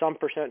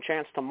 50-some%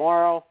 chance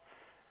tomorrow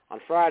on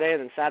Friday,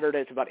 and then Saturday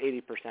it's about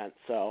 80%.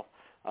 So,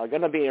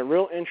 going to be a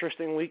real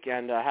interesting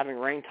weekend, having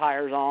rain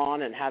tires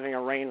on and having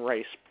a rain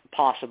race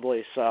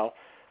possibly. So,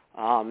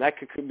 that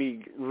could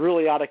be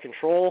really out of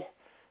control.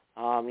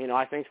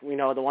 I think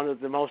the one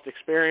that's the most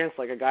experienced,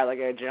 like a guy like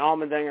AJ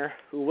Allmendinger,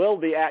 who will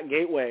be at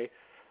Gateway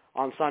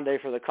on Sunday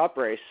for the Cup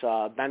race.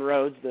 Ben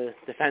Rhodes, the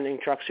defending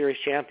Truck Series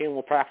champion,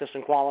 will practice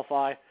and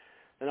qualify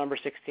the number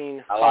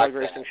 16 Flag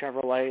Racing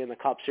Chevrolet in the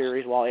Cup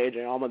Series, while AJ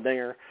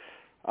Allmendinger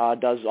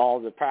does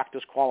all the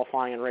practice,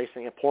 qualifying, and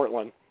racing at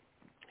Portland.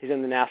 He's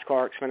in the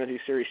NASCAR Xfinity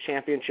Series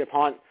championship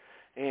hunt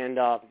and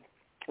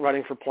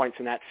running for points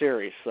in that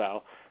series.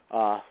 So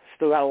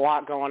still got a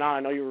lot going on. I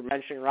know you were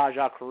mentioning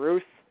Rajah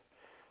Caruth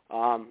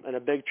in a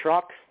big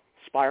truck.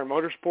 Spire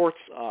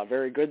Motorsports,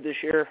 very good this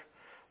year.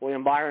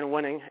 William Byron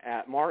winning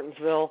at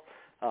Martinsville.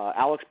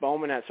 Alex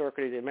Bowman at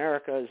Circuit of the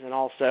Americas, and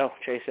also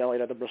Chase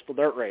Elliott at the Bristol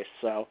Dirt Race.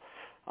 So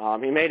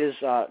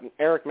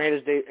Eric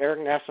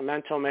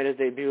Nascimento made his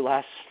debut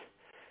last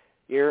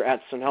year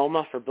at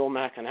Sonoma for Bill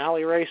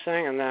McAnally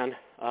Racing, and then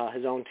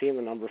his own team,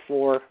 the number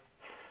 4,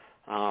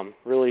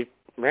 really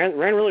ran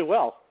really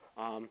well.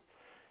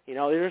 These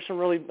are some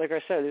really, like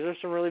I said, these are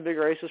some really big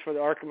races for the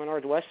ARCA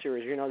Menards West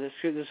Series.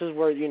 This is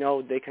where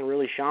they can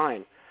really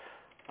shine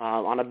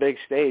on a big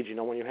stage.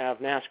 When you have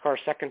NASCAR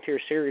second-tier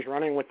series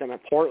running with them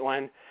at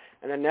Portland,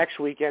 and then next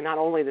weekend, not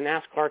only the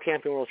NASCAR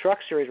Camping World Truck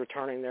Series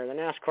returning there, the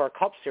NASCAR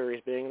Cup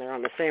Series being there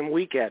on the same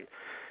weekend.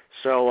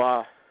 So,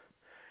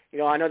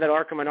 I know that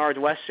ARCA Menards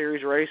West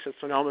Series race at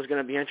Sonoma is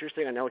going to be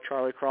interesting. I know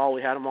Charlie Crawl,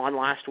 we had him on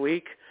last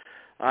week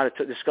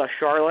to discuss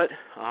Charlotte,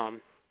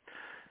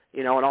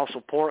 and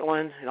also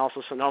Portland, and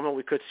also Sonoma.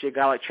 We could see a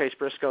guy like Chase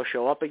Briscoe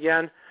show up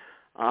again,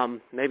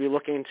 maybe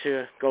looking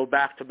to go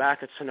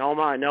back-to-back at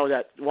Sonoma. I know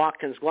that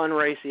Watkins Glen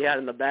race he had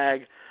in the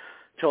bag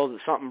till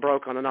something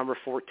broke on the number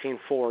 14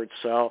 Ford.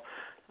 So,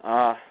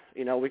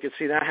 we could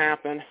see that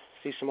happen,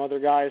 see some other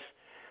guys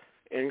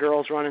and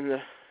girls running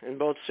in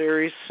both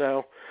series.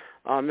 So,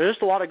 there's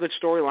just a lot of good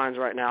storylines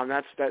right now, and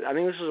I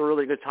think this is a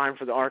really good time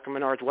for the ARCA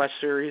Menards West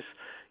Series.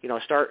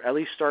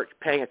 Start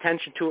paying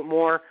attention to it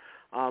more.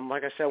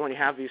 Like I said, when you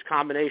have these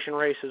combination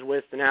races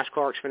with the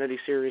NASCAR Xfinity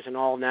Series and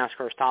all of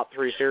NASCAR's top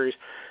 3 series,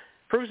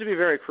 proves to be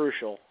very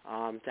crucial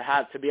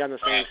to be on the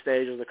same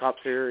stage as the Cup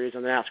Series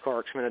and the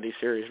NASCAR Xfinity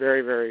Series.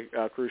 Very, very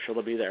crucial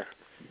to be there.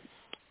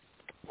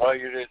 Well,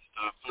 you're just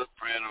a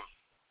footprint of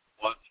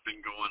what's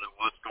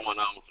going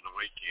on for the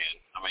weekend.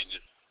 I mean,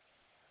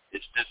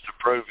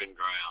 proving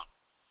ground.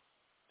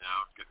 You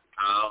know,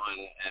 Kyle,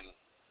 and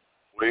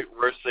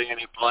we're seeing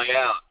it play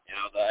out. You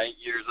know, the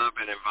 8 years I've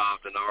been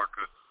involved in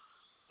ARCA,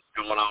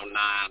 going on 9.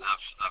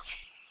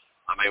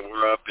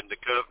 We're up in the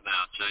Cup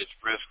now. Chase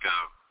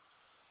Briscoe,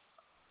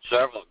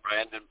 several,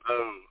 Brandon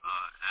Poe,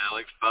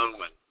 Alex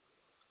Bowman.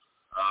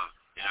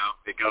 You know,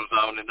 it goes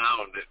on and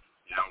on. That,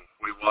 you know,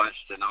 we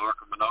watched an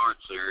ARCA Menard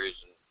series,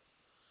 and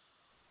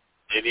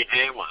Eddie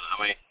Hamlin. I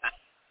mean,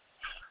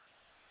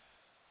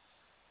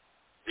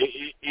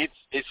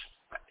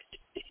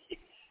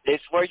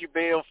 it's where you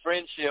build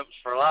friendships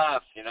for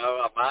life. You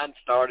know, mine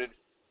started,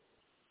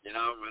 you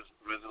know,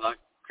 with like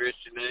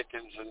Christian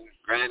Nickens and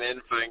Grant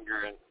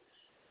Enfinger, and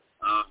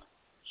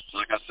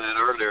like I said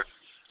earlier,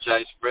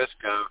 Chase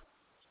Briscoe,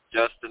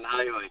 Justin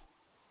Haley.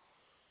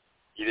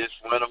 You just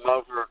win them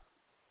over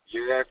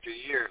year after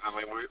year. I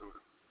mean,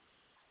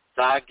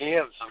 Ty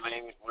Gibbs, I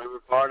mean, we were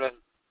part of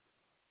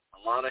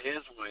a lot of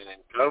his winning.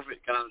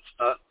 COVID kind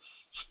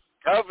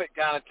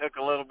of took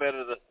a little bit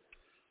of the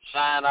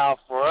shine off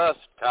for us,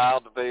 Kyle,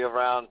 to be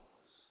around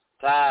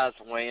Ty's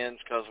wins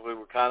because we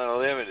were kind of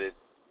limited.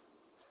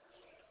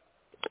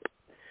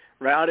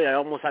 Rowdy, I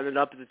almost ended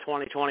up at the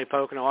 2020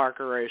 Pocono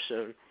ARCA race.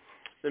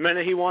 The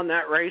minute he won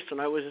that race, and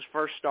that was his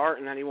first start,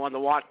 and then he won the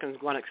Watkins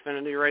Glen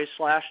Xfinity race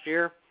last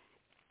year,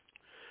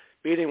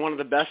 beating one of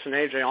the best in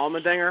A.J.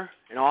 Allmendinger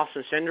and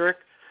Austin Cindric.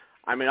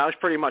 I mean, I was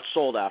pretty much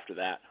sold after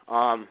that.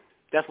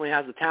 Definitely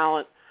has the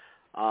talent.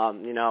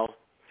 You know,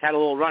 had a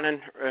little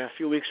run-in a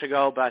few weeks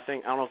ago, but I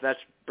don't know if that's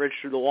bridged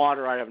through the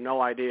water. I have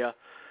no idea.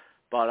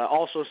 But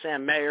also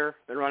Sam Mayer,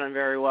 been running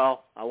very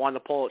well. I won the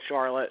pole at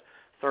Charlotte,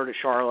 third at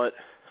Charlotte.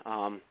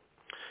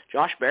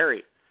 Josh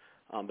Berry,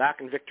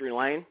 back in victory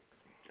lane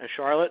at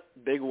Charlotte.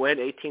 Big win,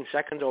 18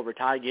 seconds over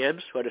Ty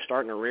Gibbs, who had to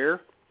start in the rear.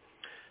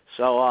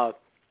 So a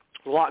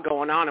lot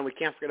going on, and we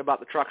can't forget about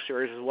the Truck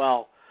Series as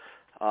well.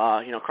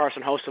 You know,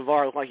 Carson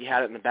Hocevar looked like he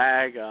had it in the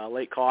bag.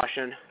 Late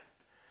caution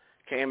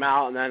came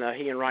out, and then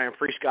he and Ryan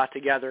Preece got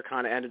together,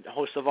 kind of ended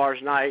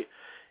Hocevar's night.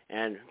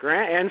 And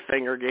Grant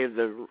Enfinger gave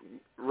the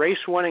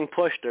race-winning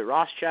push to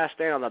Ross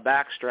Chastain on the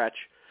backstretch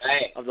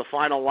of the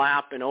final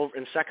lap in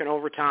second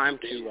overtime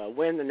to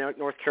win the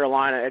North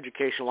Carolina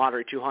Education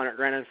Lottery 200.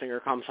 Grant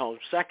Enfinger comes home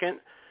second.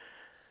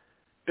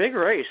 Big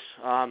race.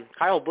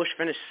 Kyle Busch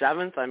finished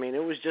seventh. I mean,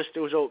 it was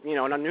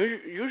an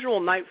unusual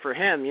night for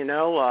him. You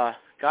know,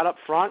 got up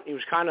front. He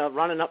was kind of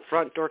running up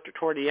front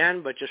toward the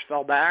end, but just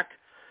fell back.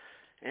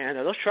 And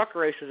those truck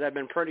races have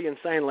been pretty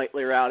insane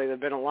lately, Rowdy. There's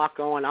been a lot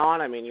going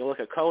on. I mean, you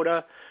look at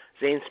COTA.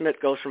 Zane Smith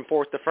goes from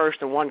fourth to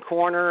first in one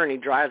corner, and he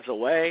drives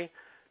away.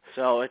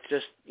 So it's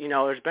just, you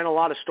know, there's been a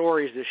lot of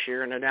stories this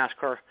year in the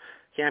NASCAR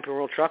Camping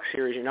World Truck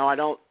Series. You know, I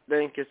don't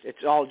think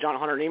it's all John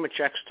Hunter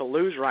Nemechek's to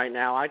lose right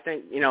now. I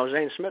think, you know,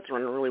 Zane Smith's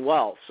running really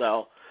well.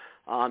 So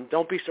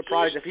don't be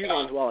surprised if he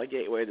runs well at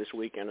Gateway this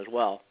weekend as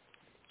well.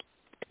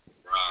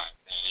 Right,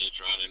 and he's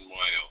running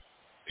well.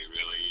 He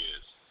really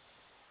is.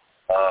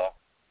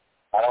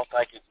 I don't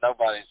think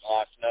nobody's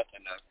lost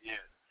nothing up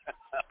yet.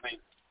 I mean,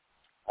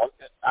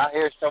 I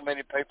hear so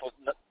many people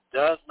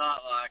does not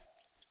like.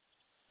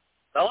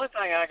 The only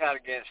thing I got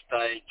against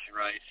stage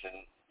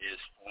racing is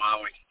why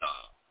we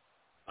stop.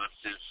 Let's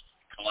just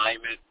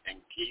claim it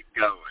and keep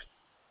going.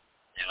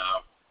 You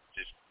know,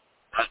 just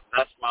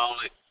that's my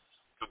only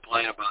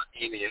complaint about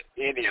any of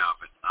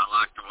it. I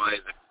like the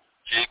way the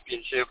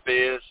championship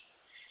is.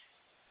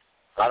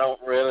 I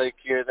don't really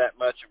care that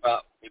much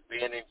about it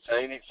being in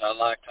Phoenix. I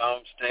liked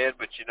Homestead,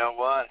 but you know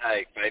what?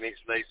 Hey, Phoenix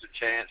needs a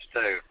chance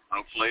too.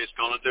 Hopefully it's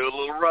going to do a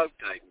little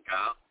rotating,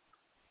 Kyle.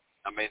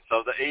 I mean,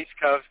 so the East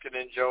Coast can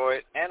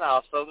enjoy it, and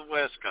also the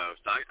West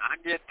Coast. I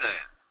get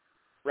that.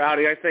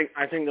 Rowdy, I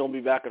think they'll be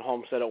back at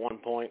Homestead at one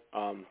point.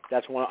 I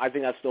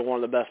think that's still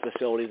one of the best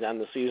facilities to end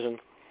the season.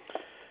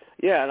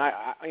 Yeah, and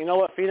I you know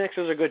what? Phoenix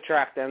is a good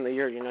track to end the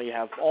year. You know, you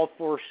have all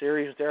four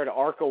series there: the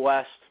ARCA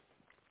West,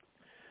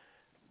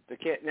 the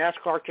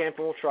NASCAR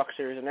Camping World Truck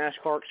Series, the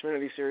NASCAR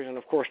Xfinity Series, and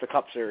of course the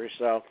Cup Series.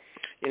 So,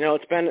 you know,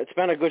 it's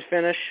been a good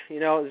finish.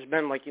 You know, it's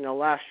been like, you know,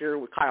 last year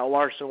with Kyle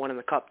Larson winning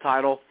the Cup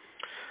title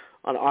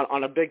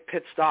on a big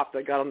pit stop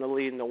that got him the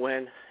lead and the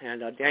win,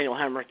 and Daniel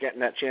Hemrick getting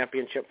that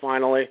championship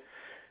finally,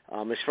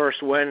 his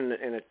first win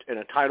in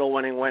a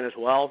title-winning win as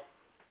well.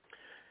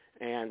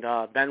 And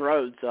Ben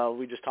Rhodes,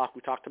 we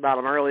talked about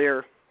him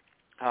earlier,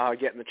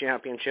 getting the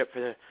championship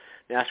for the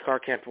NASCAR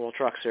Camping World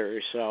Truck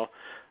Series. So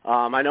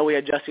I know we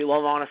had Jesse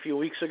Love on a few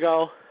weeks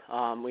ago.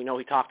 We know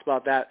he talked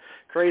about that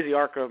crazy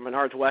ARCA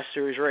Menards West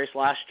Series race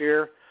last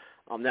year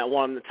that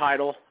won the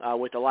title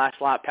with the last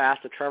lap pass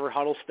to Trevor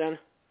Huddleston.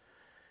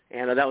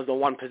 And that was the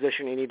one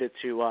position he needed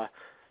to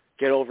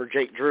get over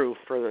Jake Drew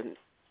for the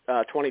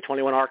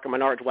 2021 ARCA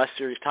Menards West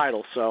Series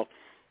title. So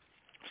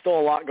still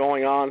a lot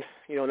going on,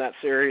 you know, in that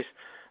series.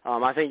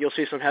 I think you'll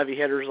see some heavy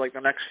hitters like the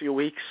next few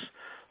weeks.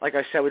 Like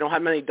I said, we don't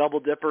have many double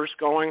dippers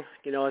going,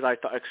 you know, as I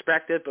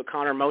expected, but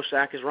Connor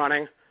Mosack is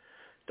running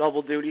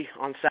double duty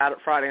on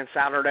Friday and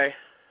Saturday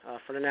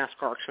for the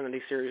NASCAR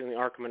Xfinity Series and the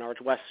ARCA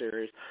Menards West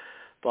Series.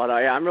 But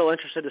I'm real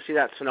interested to see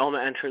that Sonoma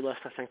entry list.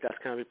 I think that's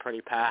going to be pretty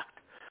packed.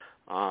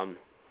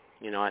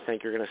 I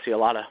think you're going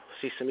to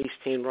see some East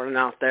team running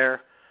out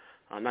there.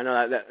 I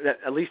know that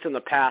at least in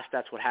the past,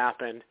 that's what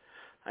happened.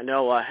 I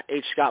know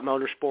H. Scott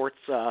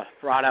Motorsports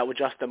brought out with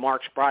Justin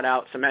Marks, brought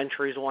out some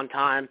entries one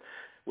time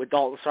with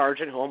Dalton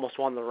Sargent, who almost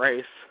won the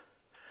race.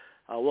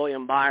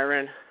 William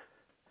Byron.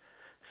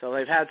 So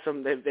they've had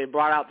they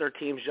brought out their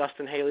teams.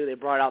 Justin Haley, they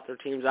brought out their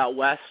teams out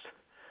west.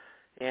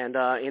 And,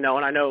 and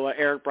I know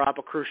Eric brought up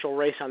a crucial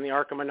race on the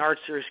ARCA Menard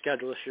Series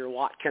schedule this year,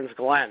 Watkins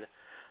Glen.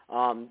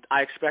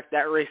 I expect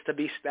that race to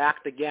be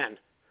stacked again.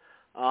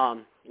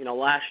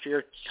 Last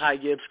year, Ty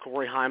Gibbs,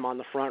 Corey Heim on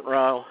the front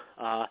row.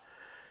 And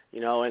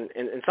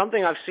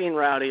something I've seen,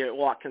 Rowdy, at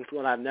Watkins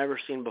Glen I've never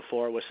seen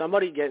before was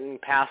somebody getting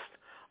passed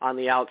on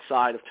the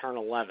outside of turn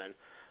 11.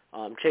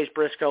 Chase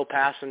Briscoe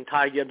passing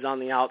Ty Gibbs on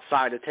the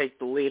outside to take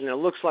the lead, and it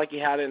looks like he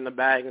had it in the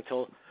bag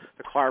until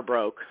the car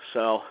broke.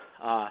 So,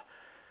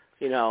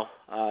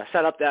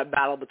 set up that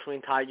battle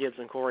between Ty Gibbs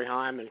and Corey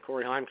Heim, and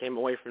Corey Heim came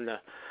away from the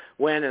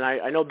win. And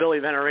I know Billy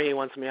Venerini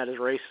wants me at his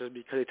races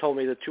because he told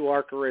me the 2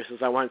 ARCA races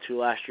I went to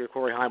last year,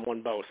 Corey Heim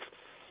won both.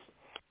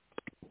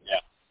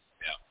 Yeah.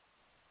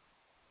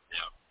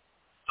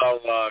 So,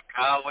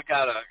 Kyle, we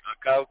got a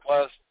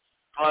co-cluster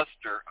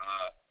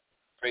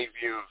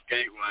preview of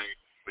Gateway.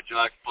 Would you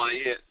like to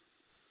play it?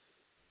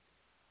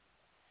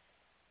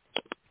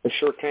 I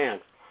sure can.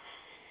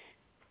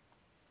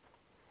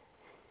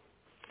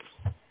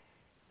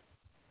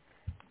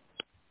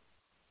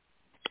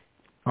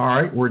 All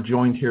right, we're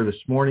joined here this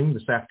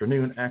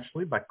afternoon,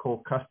 actually, by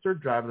Cole Custer,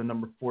 driver the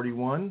number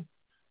 41,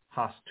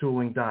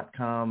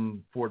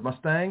 HaasTooling.com Ford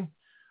Mustang.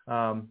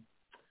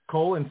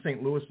 Cole in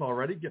St. Louis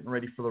already, getting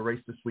ready for the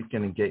race this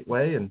weekend in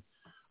Gateway. And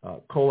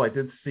Cole, I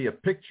did see a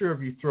picture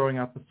of you throwing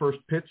out the first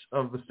pitch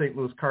of the St.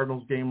 Louis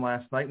Cardinals game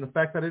last night. And the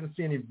fact that I didn't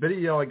see any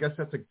video, I guess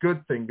that's a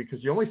good thing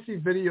because you only see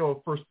video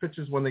of first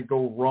pitches when they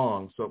go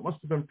wrong. So it must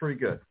have been pretty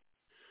good.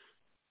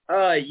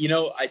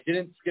 I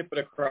didn't skip it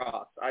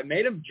across. I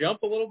made him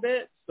jump a little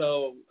bit,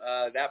 so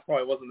that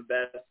probably wasn't the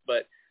best.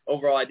 But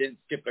overall, I didn't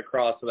skip it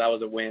across, so that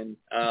was a win.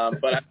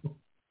 But I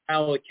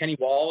found with Kenny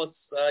Wallace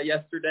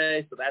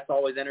yesterday, so that's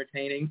always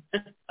entertaining.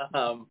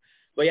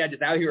 But yeah,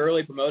 just out here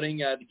early promoting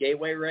the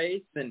Gateway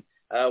race, and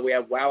we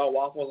have Wow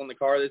Waffles on the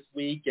car this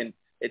week, and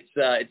it's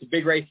a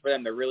big race for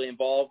them. They're really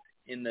involved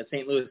in the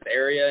St. Louis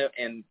area,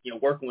 and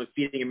working with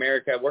Feeding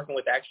America, working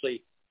with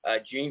actually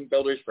Dream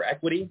Builders for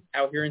Equity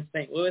out here in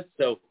St. Louis.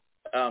 So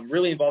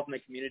really involved in the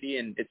community,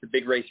 and it's a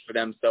big race for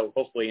them. So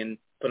hopefully, and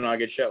putting on a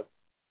good show.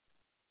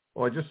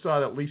 Well, I just saw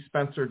that Lee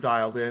Spencer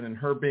dialed in, and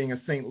her being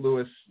a St.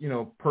 Louis,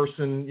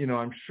 person,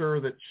 I'm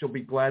sure that she'll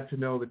be glad to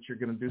know that you're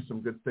going to do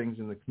some good things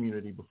in the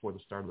community before the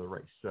start of the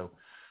race. So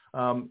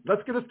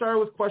let's get us started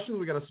with questions.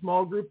 We got a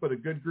small group, but a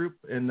good group,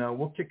 and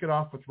we'll kick it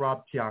off with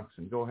Rob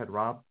Tiongson. Go ahead,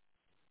 Rob.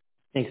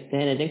 Thanks,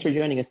 Dan, and thanks for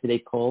joining us today,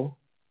 Cole.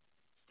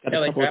 Got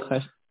a couple of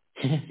questions.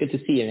 Good to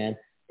see you, man.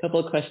 A couple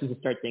of questions to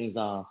start things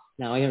off.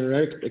 Now, I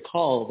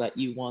recall that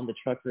you won the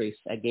truck race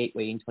at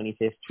Gateway in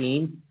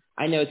 2015.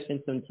 I know it's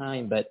been some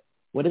time, but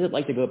what is it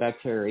like to go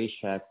back to a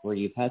racetrack where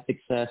you've had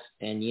success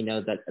and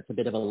that's a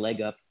bit of a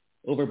leg up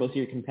over both of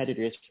your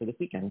competitors for this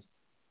weekend?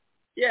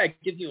 Yeah, it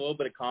gives you a little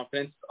bit of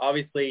confidence.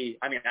 Obviously,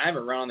 I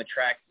haven't run on the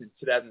track since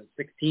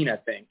 2016, I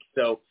think.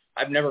 So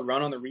I've never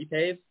run on the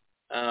repave.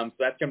 So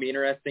that's going to be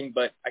interesting.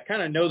 But I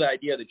kind of know the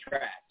idea of the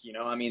track.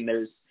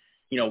 There's,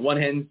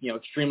 one end's,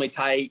 extremely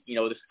tight.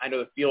 I know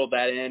the feel of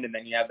that end, and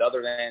then you have the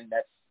other end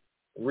that's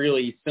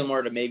really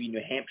similar to maybe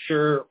New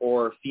Hampshire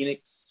or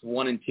Phoenix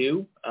 1 and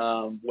 2,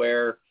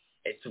 where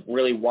it's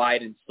really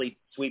wide and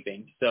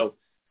sweeping. So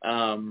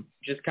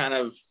just kind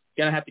of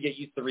going to have to get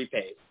used to the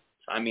repave.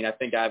 I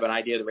think I have an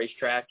idea of the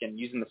racetrack and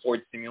using the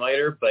Ford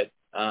simulator, but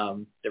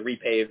the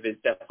repave is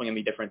definitely going to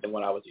be different than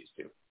what I was used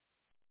to.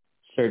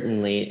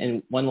 Certainly.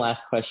 And one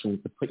last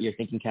question to put your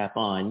thinking cap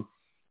on.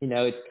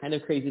 It's kind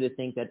of crazy to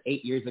think that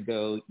 8 years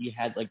ago you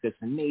had like this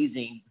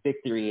amazing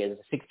victory as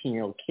a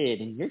 16-year-old kid,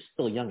 and you're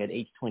still young at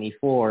age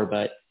 24,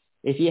 but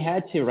if you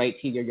had to write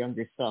to your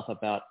younger self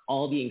about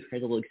all the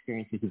incredible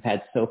experiences you've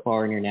had so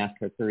far in your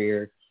NASCAR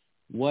career,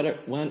 what are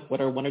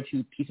one or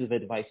two pieces of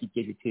advice you'd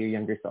give to your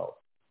younger self?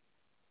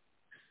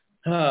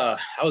 I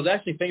was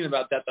actually thinking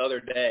about that the other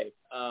day.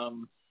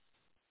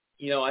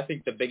 I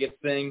think the biggest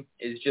thing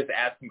is just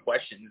asking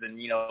questions and,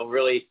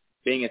 really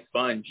being a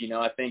sponge.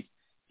 I think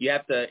you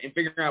have to, and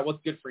figuring out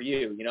what's good for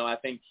you. I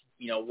think,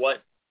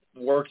 what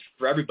works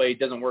for everybody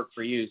doesn't work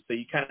for you. So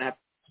you kind of have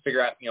to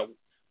figure out,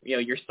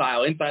 your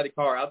style inside the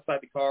car, outside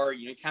the car.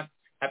 You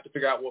have to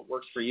figure out what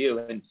works for you.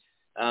 And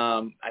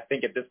I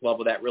think at this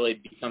level that really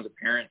becomes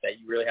apparent that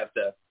you really have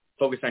to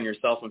focus on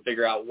yourself and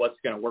figure out what's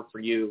going to work for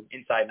you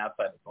inside and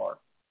outside the car.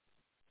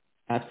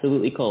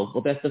 Absolutely, Cole.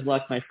 Well, best of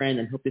luck, my friend,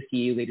 and hope to see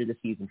you later this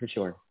season for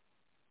sure.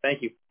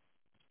 Thank you.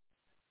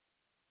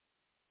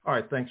 All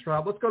right, thanks,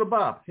 Rob. Let's go to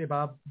Bob. Hey,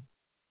 Bob.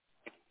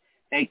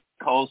 Hey,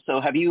 Cole. So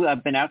have you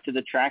been out to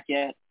the track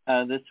yet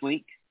this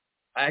week?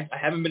 I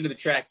haven't been to the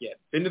track yet.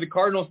 Been to the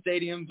Cardinal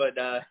Stadium, but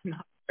not the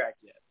track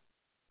yet.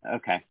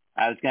 Okay.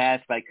 I was going to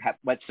ask,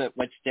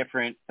 what's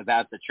different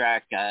about the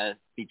track since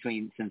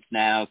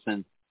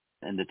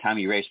and the time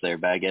you raced there,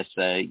 but I guess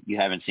you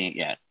haven't seen it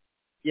yet.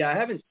 Yeah, I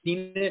haven't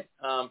seen it.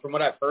 From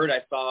what I've heard,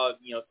 I saw,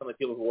 some of the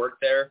people who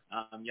worked there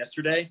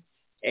yesterday,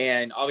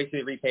 and obviously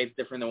the repave's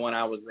different than when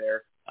I was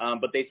there.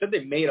 But they said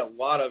they made a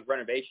lot of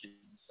renovations.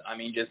 I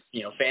mean, just,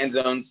 fan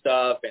zone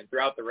stuff and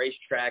throughout the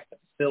racetrack, the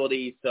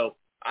facility. So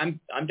I'm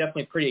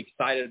definitely pretty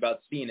excited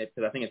about seeing it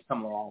because I think it's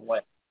come a long way.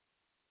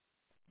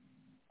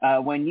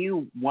 When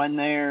you won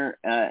there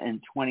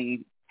in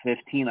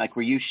 2015,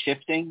 were you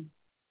shifting?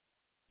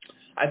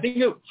 I think,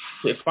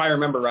 if I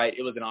remember right,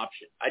 it was an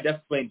option. I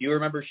definitely do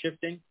remember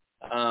shifting,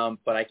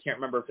 but I can't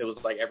remember if it was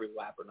every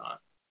lap or not.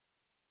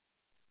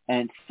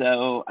 And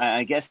so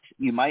I guess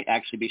you might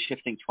actually be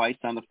shifting twice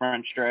on the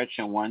front stretch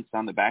and once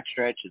on the back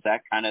stretch. Is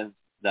that kind of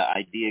the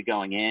idea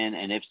going in?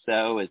 And if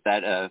so, is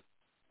that a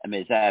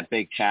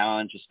big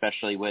challenge,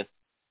 especially with,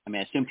 I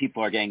assume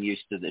people are getting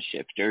used to the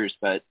shifters,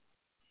 but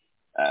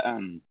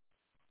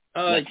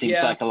that seems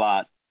like a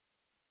lot.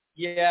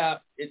 Yeah,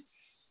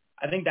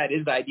 I think that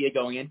is the idea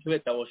going into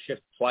it, that we'll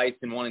shift twice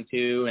in 1 and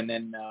 2 and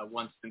then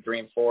once in 3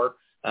 and 4.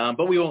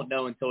 But we won't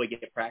know until we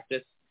get to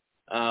practice.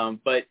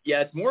 But,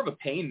 yeah, it's more of a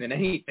pain than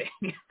anything,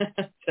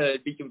 to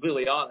be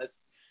completely honest.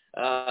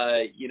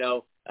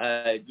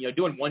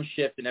 Doing one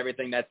shift and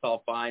everything, that's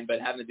all fine, but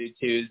having to do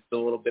 2 is a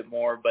little bit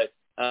more. But,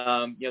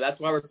 that's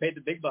why we're paid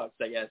the big bucks,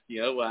 I guess.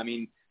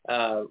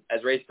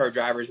 As race car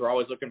drivers, we're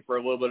always looking for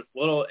a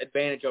little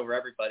advantage over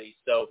everybody.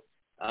 So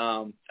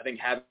I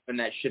think having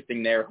that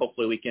shifting there,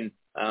 hopefully we can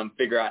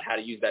figure out how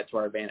to use that to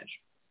our advantage.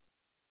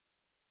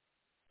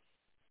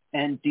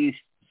 And do you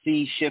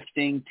see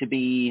shifting to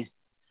be,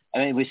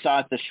 we saw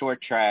at the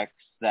short tracks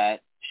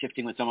that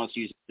shifting was almost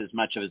used as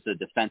much as a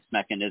defense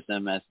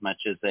mechanism as much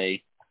as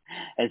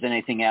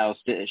anything else.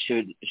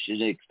 Should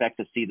expect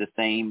to see the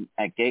same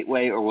at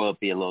Gateway, or will it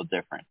be a little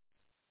different?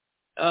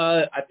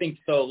 I think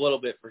so, a little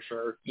bit for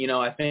sure.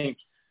 I think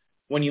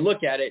when you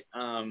look at it,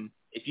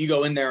 if you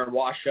go in there and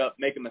wash up,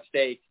 make a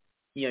mistake,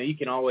 you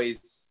can always,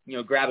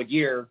 grab a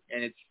gear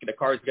and the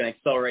car's going to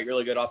accelerate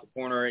really good off the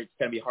corner. It's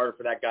going to be harder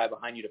for that guy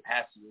behind you to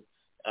pass you.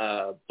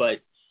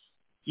 But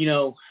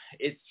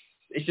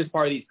it's just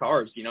part of these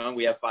cars,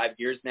 we have 5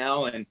 gears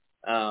now, and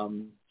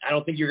I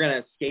don't think you're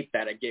going to escape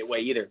that at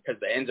Gateway either, because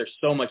the ends are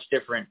so much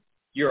different.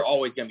 You're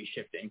always going to be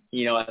shifting.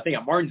 I think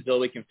at Martinsville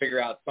we can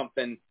figure out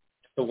something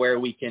to where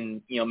we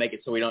can, make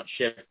it so we don't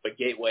shift, but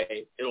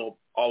Gateway, it'll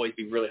always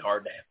be really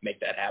hard to make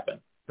that happen.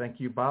 Thank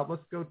you, Bob.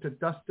 Let's go to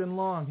Dustin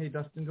Long. Hey,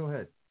 Dustin, go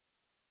ahead.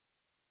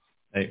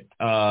 Hey,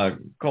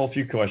 Cole, a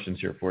few questions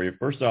here for you.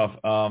 First off,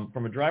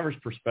 from a driver's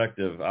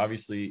perspective,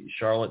 obviously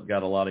Charlotte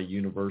got a lot of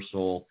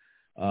universal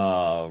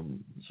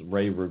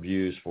rave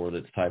reviews for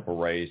this type of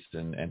race,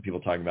 and people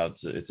talking about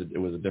it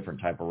was a different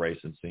type of race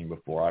than seen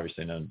before.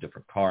 Obviously, a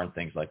different car and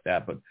things like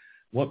that. But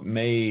what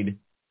made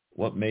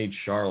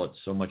Charlotte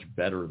so much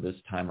better this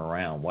time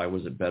around? Why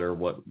was it better?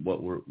 What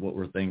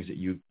were things that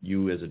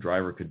you as a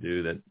driver could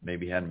do that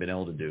maybe hadn't been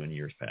able to do in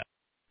years past?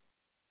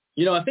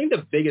 I think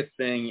the biggest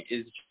thing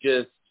is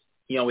just,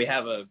 we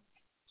have a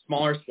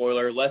smaller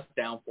spoiler, less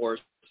downforce.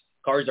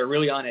 Cars are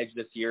really on edge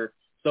this year,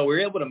 so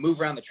we're able to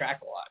move around the track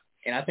a lot.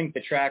 And I think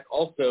the track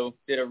also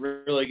did a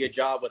really good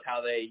job with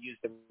how they used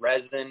the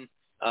resin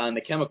and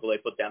the chemical they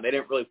put down. They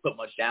didn't really put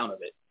much down of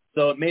it.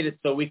 So it made it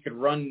so we could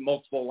run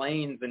multiple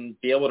lanes and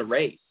be able to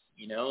race,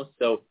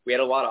 So we had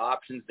a lot of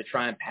options to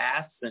try and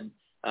pass, and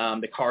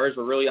the cars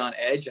were really on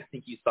edge. I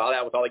think you saw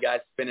that with all the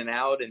guys spinning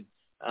out. And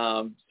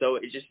so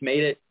it just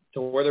made it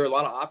to where there were a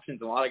lot of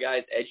options, and a lot of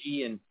guys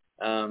edgy, and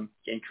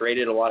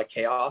created a lot of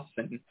chaos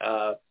and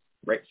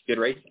good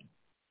racing.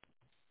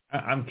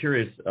 I'm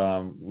curious.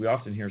 We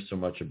often hear so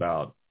much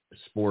about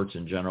sports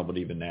in general, but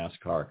even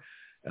NASCAR,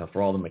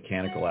 for all the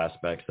mechanical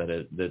aspects, that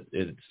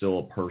it's still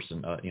a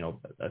person,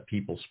 a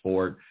people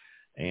sport.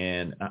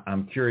 And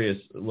I'm curious.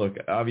 Look,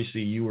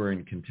 obviously, you were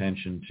in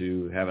contention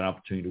to have an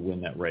opportunity to win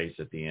that race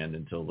at the end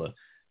until the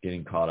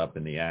getting caught up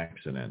in the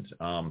accident.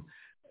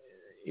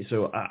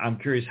 So I'm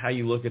curious how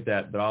you look at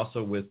that, but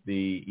also with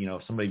the,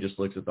 if somebody just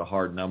looks at the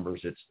hard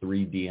numbers, it's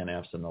 3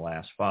 DNFs in the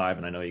last 5.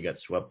 And I know you got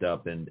swept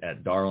up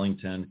at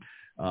Darlington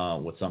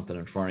with something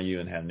in front of you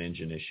and had an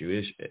engine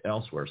issue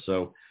elsewhere.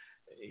 So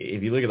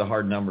if you look at the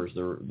hard numbers,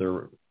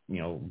 they're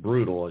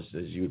brutal, as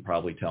you would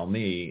probably tell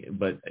me,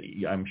 but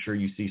I'm sure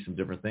you see some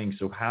different things.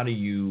 So how do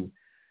you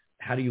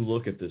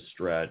look at this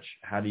stretch?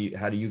 How do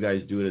you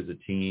guys do it as a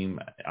team?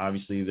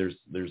 Obviously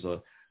there's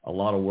a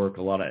lot of work,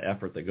 a lot of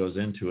effort that goes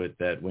into it,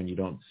 that when you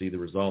don't see the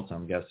results,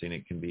 I'm guessing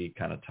it can be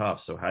kind of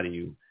tough. So how do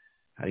you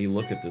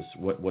look at this,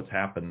 what's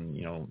happened,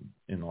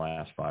 in the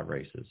last 5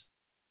 races?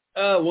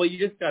 Well, you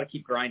just got to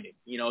keep grinding.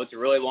 It's a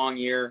really long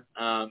year,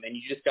 and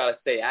you just got to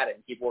stay at it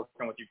and keep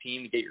working with your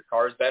team to get your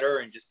cars better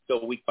and just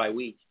go week by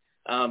week.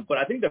 But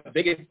I think the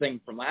biggest thing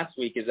from last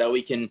week is that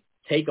we can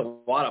take a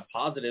lot of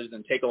positives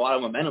and take a lot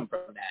of momentum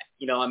from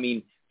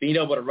that. Being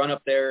able to run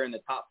up there in the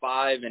top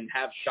 5 and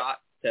have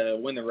shots to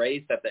win the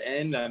race at the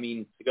end,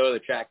 to go to the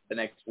track the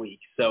next week.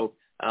 So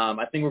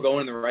I think we're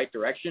going in the right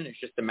direction. It's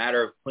just a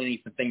matter of cleaning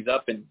some things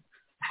up and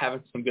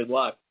having some good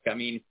luck.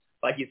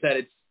 Like you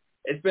said,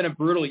 it's been a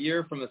brutal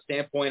year from the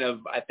standpoint of,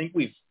 I think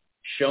we've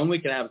shown we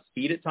can have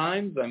speed at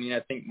times. I mean, I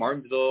think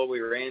Martinsville, we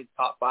ran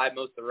top 5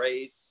 most of the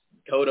race.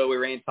 Dakota, we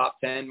ran top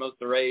 10 most of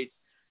the race.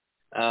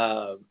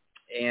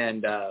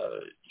 And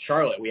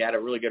Charlotte, we had a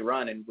really good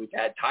run, and we've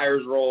had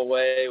tires roll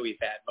away. We've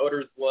had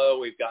motors blow.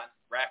 We've gotten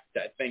wrecked,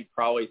 I think,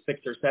 probably 6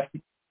 or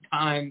 7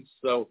 times.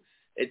 So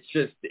it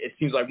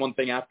seems like one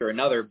thing after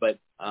another. But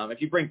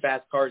if you bring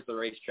fast cars to the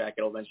racetrack,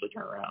 it'll eventually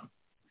turn around.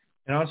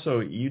 And also,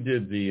 you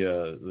did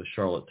the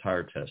Charlotte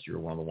tire test. You were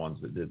one of the ones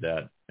that did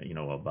that,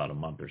 about a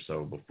month or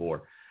so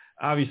before.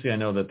 Obviously, I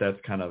know that that's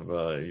kind of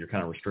you're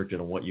kind of restricted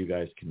on what you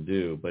guys can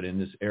do. But in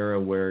this era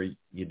where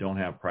you don't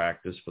have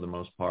practice for the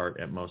most part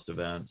at most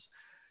events,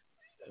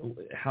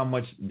 how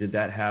much did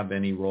that have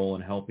any role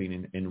in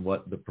helping in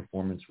what the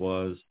performance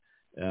was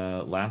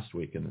last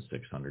week in the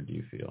 600, do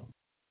you feel?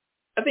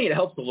 I think it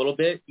helps a little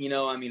bit,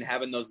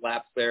 having those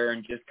laps there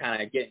and just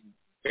kind of getting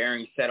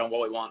bearings set on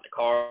what we want in the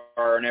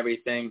car and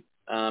everything,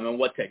 and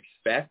what to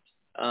expect.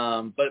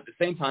 But at the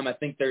same time, I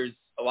think there's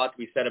a lot to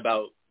be said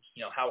about,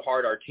 how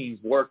hard our teams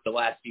worked the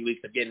last few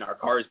weeks of getting our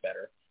cars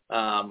better.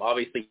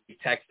 Obviously,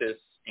 Texas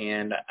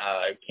and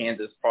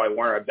Kansas probably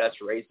weren't our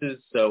best races,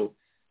 so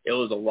it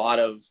was a lot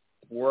of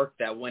work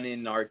that went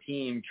in our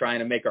team trying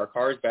to make our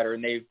cars better,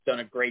 and they've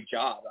done a great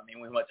job. I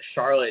mean, we went to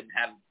Charlotte and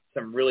had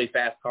some really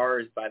fast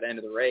cars by the end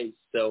of the race,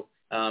 so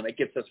it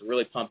gets us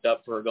really pumped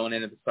up for going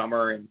into the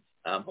summer and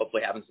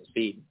hopefully having some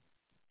speed.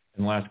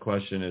 And last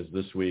question is,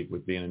 this week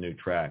with being a new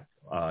track,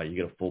 you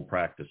get a full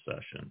practice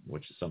session,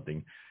 which is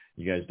something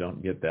you guys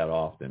don't get that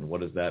often.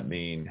 What does that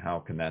mean? How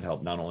can that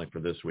help not only for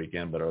this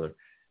weekend, but are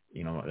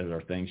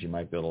there things you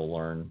might be able to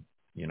learn,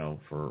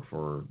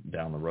 for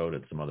down the road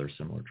at some other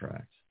similar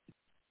tracks?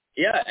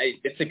 Yeah,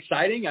 it's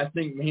exciting, I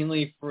think,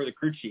 mainly for the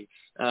crew chiefs.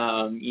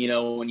 When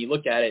you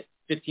look at it,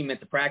 15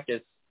 minutes of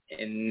practice,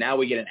 and now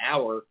we get an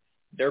hour,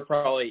 they're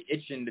probably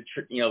itching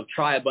to,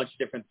 try a bunch of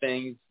different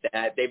things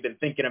that they've been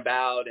thinking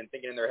about and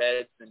thinking in their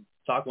heads and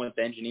talking with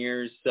the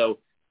engineers. So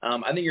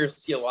I think you're going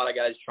to see a lot of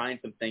guys trying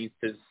some things,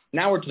 because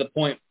now we're to the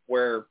point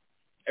where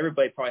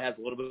everybody probably has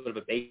a little bit of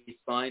a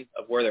baseline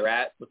of where they're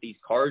at with these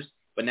cars,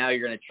 but now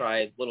you're going to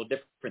try little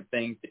different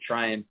things to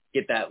try and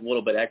get that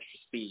little bit extra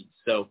speed.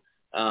 So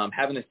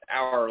having this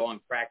hour-long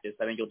practice,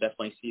 I think you'll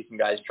definitely see some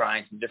guys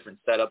trying some different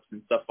setups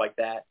and stuff like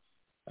that.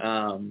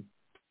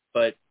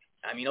 But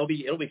I mean, it'll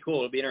be cool.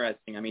 It'll be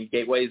interesting. I mean,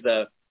 Gateway's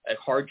a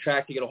hard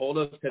track to get a hold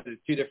of because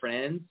it's 2 different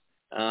ends,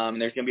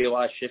 and there's going to be a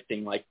lot of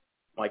shifting, like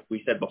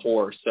we said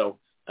before. So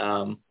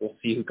we'll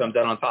see who comes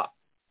out on top.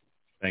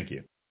 Thank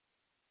you.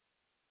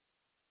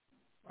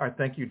 All right,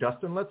 thank you,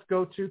 Dustin. Let's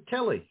go to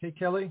Kelly. Hey,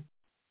 Kelly.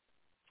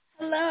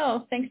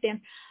 Hello. Thanks, Dan.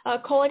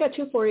 Cole, I got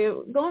 2 for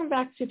you. Going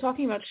back to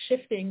talking about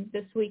shifting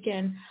this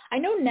weekend, I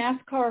know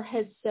NASCAR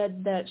has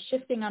said that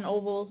shifting on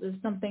ovals is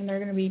something they're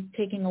going to be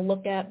taking a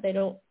look at. They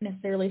don't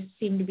necessarily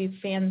seem to be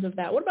fans of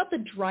that. What about the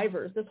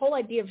drivers? This whole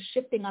idea of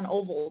shifting on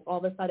ovals all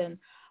of a sudden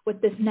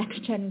with this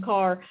next-gen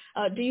car,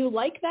 do you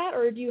like that,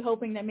 or are you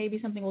hoping that maybe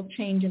something will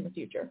change in the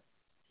future?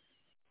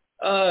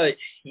 I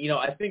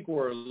think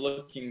we're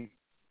looking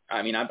 –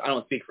 I mean, I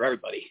don't speak for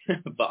everybody,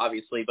 but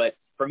obviously. But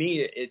for me,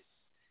 it's,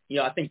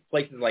 I think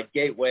places like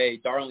Gateway,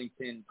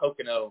 Darlington,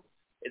 Pocono,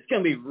 it's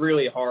going to be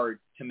really hard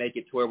to make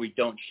it to where we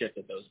don't shift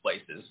at those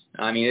places.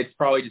 I mean, it's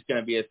probably just going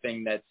to be a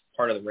thing that's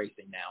part of the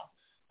racing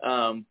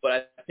now. But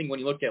I think when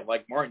you look at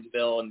like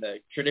Martinsville and the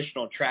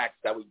traditional tracks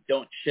that we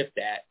don't shift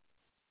at,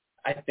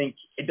 I think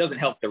it doesn't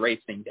help the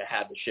racing to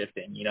have the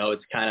shifting.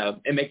 It's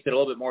it makes it a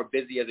little bit more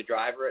busy as a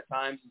driver at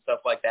times and stuff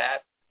like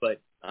that.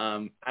 But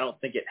I don't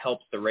think it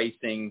helps the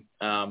racing,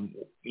 when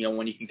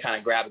you can kind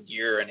of grab a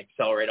gear and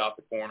accelerate off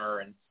the corner.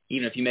 And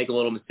even if you make a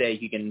little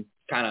mistake, you can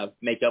kind of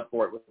make up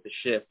for it with the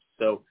shift.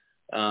 So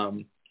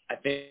I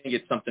think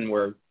it's something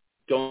where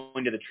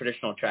going to the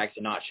traditional tracks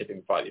and not shifting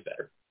would probably be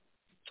better.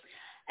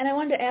 And I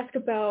wanted to ask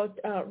about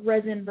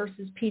resin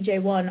versus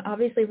PJ1.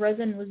 Obviously,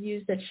 resin was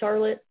used at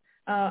Charlotte.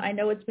 I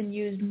know it's been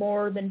used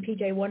more than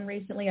PJ1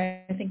 recently.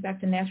 I think back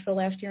to Nashville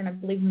last year, and I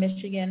believe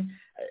Michigan.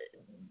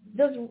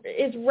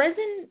 Is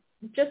resin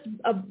just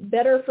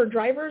better for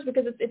drivers?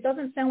 Because it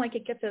doesn't sound like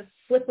it gets as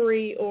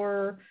slippery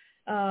or,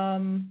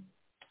 as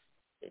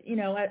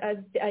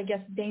I guess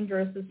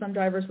dangerous as some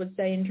drivers would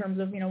say in terms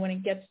of, when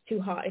it gets too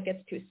hot, it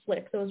gets too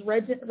slick. So is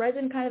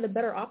resin kind of the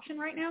better option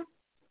right now?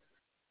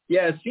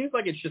 Yeah, it seems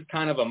like it's just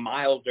kind of a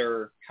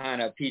milder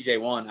kind of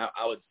PJ1,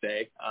 I would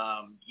say.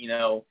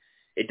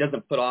 It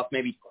doesn't put off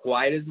maybe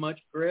quite as much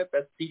grip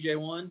as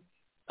PJ1.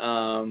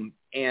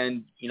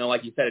 And,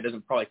 like you said, it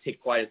doesn't probably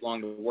take quite as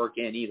long to work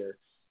in either.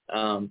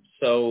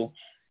 So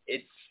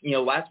it's,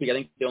 last week I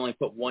think they only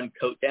put 1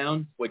 coat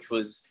down, which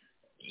was,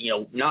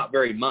 not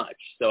very much.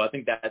 So I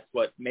think that's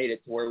what made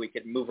it to where we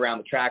could move around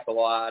the track a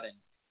lot. And,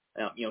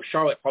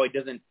 Charlotte probably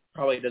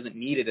doesn't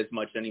need it as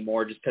much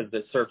anymore just because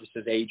the surface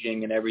is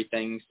aging and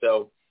everything.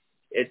 So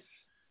it's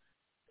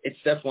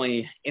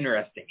definitely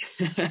interesting,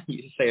 to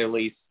say the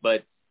least.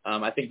 But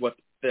I think what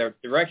the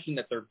direction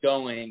that they're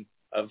going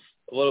of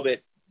a little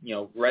bit,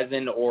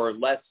 resin or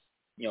less,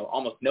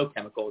 almost no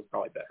chemical is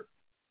probably better.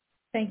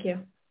 Thank you.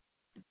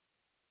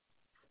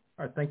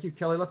 All right. Thank you,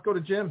 Kelly. Let's go to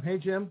Jim. Hey,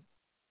 Jim.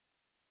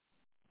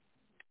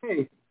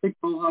 Hey,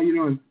 Cole, how you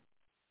doing?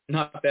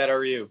 Not bad. How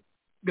are you?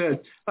 Good.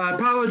 I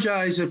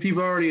apologize if you've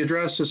already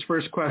addressed this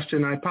first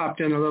question. I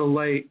popped in a little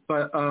late,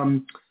 but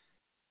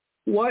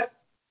what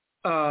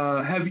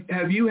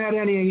have you had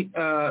any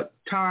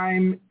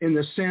time in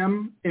the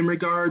sim in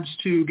regards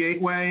to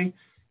Gateway,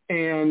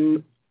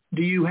 and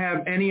do you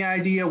have any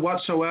idea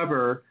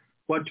whatsoever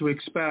what to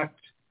expect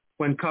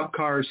when Cup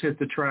cars hit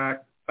the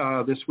track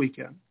this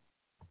weekend?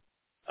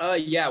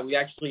 Yeah, we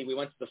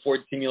went to the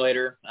Ford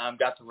simulator,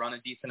 got to run a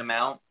decent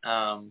amount.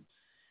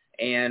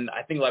 And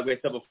I think, like we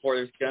said before,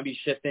 there's going to be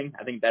shifting.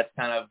 I think that's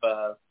kind of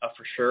a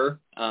for sure.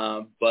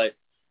 But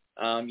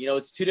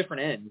it's two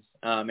different ends.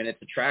 And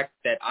it's a track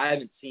that I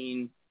haven't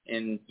seen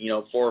in,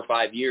 4 or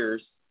 5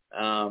 years.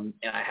 And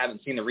I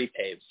haven't seen the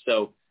repaves.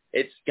 So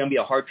it's going to be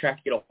a hard track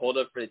to get a hold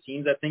of for the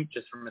teams, I think,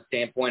 just from a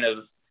standpoint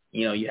of,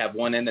 you have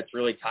one end that's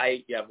really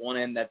tight. You have one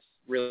end that's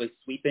really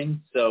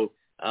sweeping. So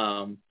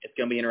it's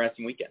going to be an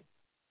interesting weekend.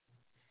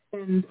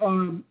 And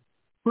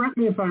correct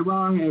me if I'm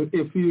wrong,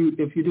 if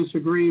you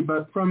disagree,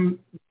 but from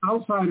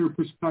outsider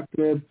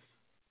perspective,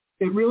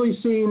 it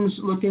really seems,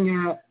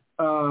 looking at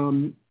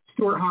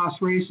Stewart-Haas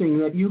Racing,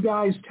 that you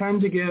guys tend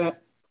to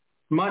get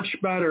much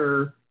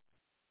better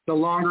the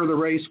longer the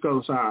race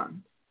goes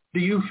on.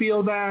 Do you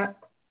feel that,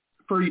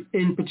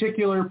 in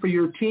particular for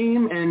your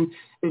team, and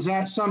is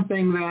that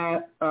something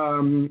that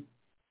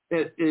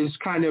it is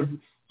kind of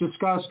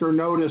discussed or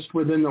noticed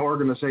within the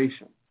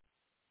organization?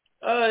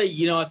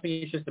 I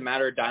think it's just a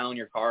matter of dialing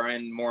your car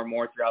in more and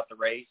more throughout the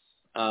race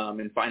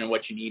and finding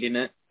what you need in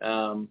it.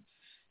 And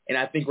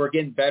I think we're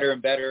getting better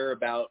and better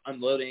about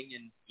unloading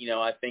and,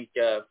 I think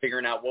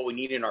figuring out what we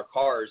need in our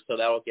cars, so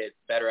that will get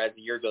better as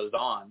the year goes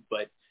on.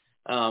 But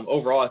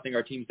overall, I think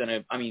our team's done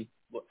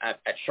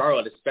at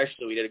Charlotte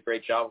especially, we did a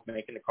great job of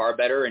making the car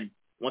better. And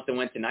once it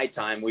went to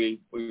nighttime, we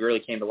really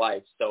came to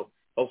life. So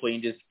hopefully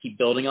you can just keep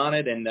building on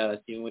it and,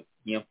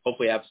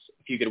 hopefully have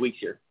a few good weeks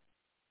here.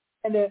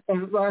 And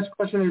the last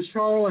question is,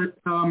 Charlotte,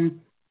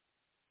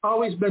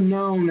 always been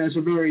known as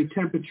a very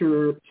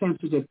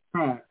temperature-sensitive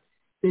track.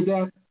 Did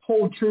that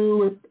hold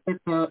true,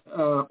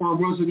 or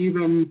was it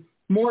even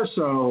more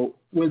so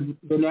with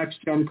the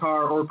next-gen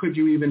car, or could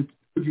you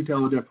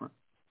tell the difference?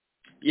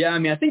 Yeah,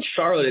 I think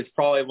Charlotte is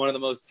probably one of the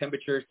most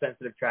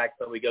temperature-sensitive tracks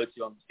that we go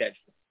to on the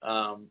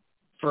schedule.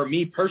 For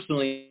me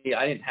personally,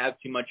 I didn't have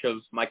too much of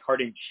my car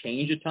didn't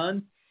change a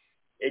ton.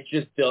 It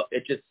just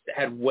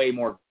had way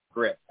more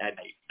grip at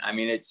night.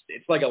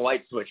 It's like a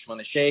light switch. When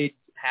the shade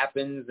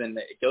happens and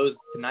it goes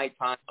to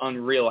nighttime,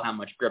 unreal how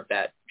much grip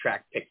that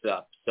track picks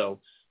up. So,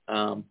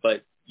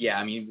 but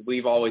yeah,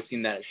 we've always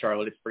seen that at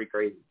Charlotte. It's pretty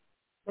crazy.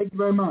 Thank you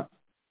very much.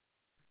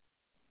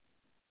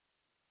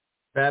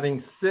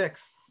 Batting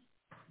sixth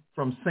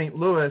from St.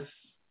 Louis,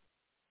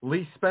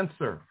 Lee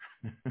Spencer.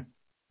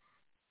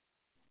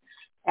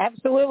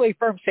 Absolutely,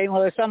 from St.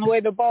 Louis, on the way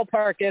to the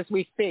ballpark as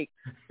we speak.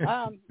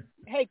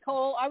 Hey,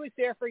 Cole, I was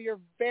there for your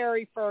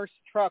very first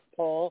truck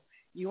poll.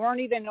 You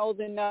weren't even old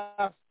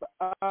enough,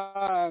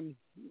 to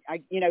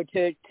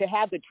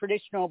have the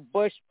traditional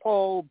Bush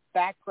poll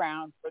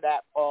background for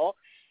that poll.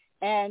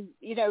 And,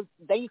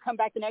 then you come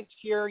back the next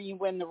year and you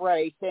win the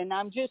race. And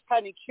I'm just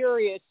kind of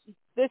curious,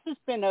 this has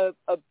been a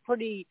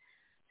pretty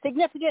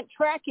significant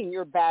track in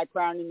your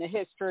background in the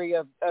history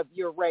of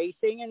your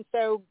racing. And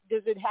so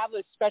does it have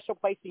a special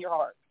place in your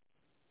heart?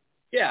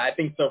 Yeah, I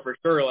think so for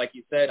sure. Like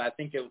you said, I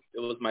think it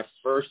was my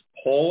first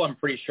pole, I'm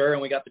pretty sure,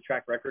 and we got the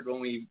track record when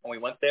we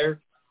went there.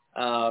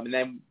 And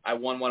then I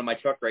won one of my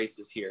truck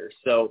races here.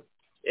 So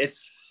it's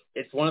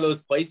one of those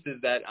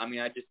places that,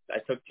 I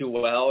took to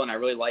well, and I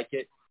really like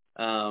it.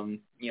 I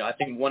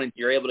think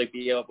you're able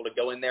to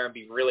go in there and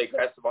be really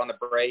aggressive on the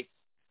brakes,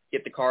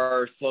 get the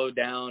car slowed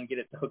down, get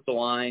it to hook the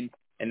line,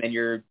 and then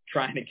you're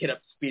trying to get up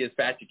to speed as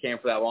fast as you can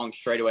for that long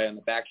straightaway on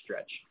the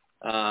backstretch.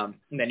 And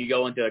then you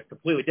go into a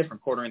completely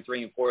different corner in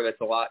 3 and 4 that's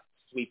a lot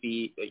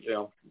sweepy,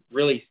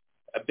 really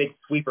a big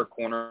sweeper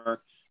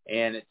corner,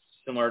 and it's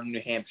similar to New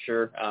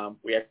Hampshire.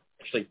 We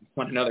actually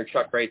won another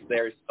truck race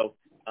there, so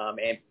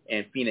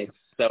and Phoenix.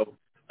 So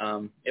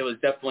it was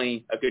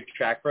definitely a good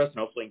track for us, and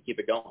hopefully we can keep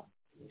it going.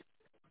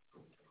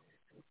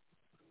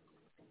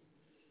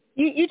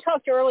 You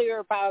talked earlier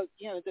about,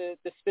 the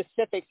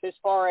specifics as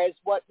far as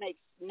what makes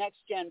next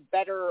gen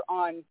better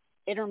on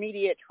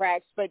intermediate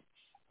tracks, but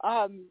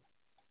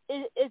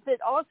is it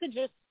also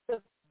just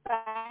the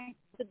fact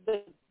that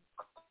the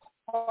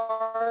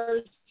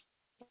cars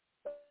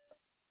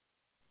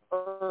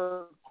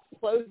are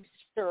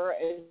closer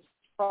as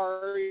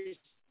far as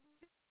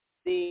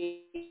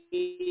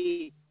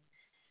the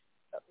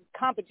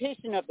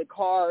competition of the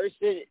cars,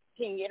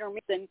 being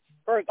intermittent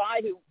for a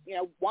guy who,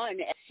 won,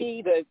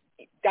 see the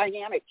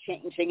dynamic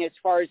changing as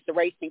far as the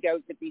racing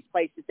goes at these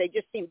places. They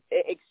just seem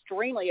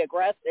extremely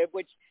aggressive,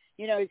 which,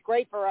 is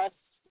great for us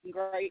and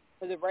great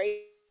for the race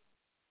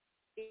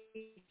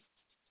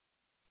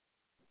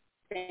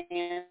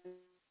fans.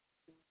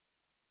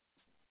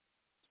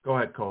 Go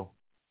ahead, Cole.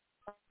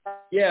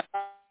 Yeah.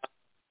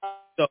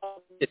 So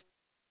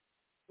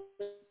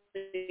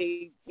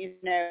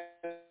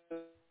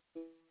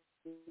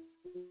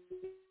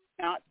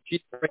out.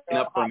 She's breaking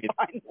up for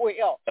me.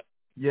 Wheel.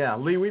 Yeah,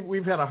 Lee,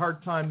 we've had a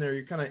hard time there.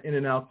 You're kind of in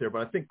and out there,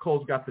 but I think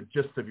Cole's got the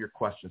gist of your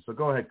question. So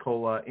go ahead,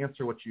 Cole.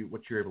 Answer what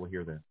you're able to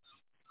hear there.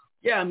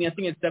 Yeah, I mean, I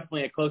think it's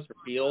definitely a closer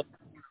field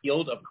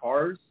of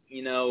cars,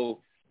 you know,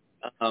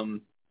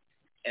 and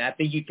I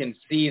think you can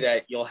see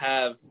that you'll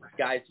have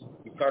guys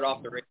who start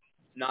off the race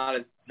not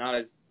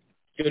as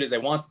good as they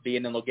want to be,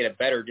 and then they'll get it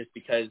better just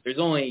because there's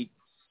only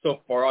so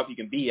far off you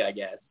can be, I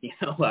guess. You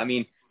know, I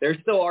mean, there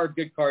still are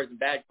good cars and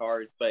bad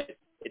cars, but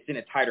it's in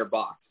a tighter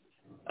box.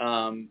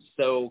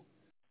 So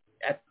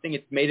I think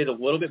it's made it a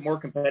little bit more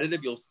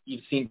competitive.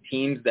 You've seen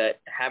teams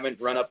that haven't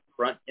run up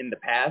front in the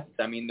past.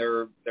 I mean,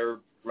 they're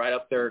right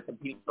up there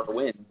competing for a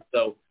win.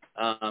 So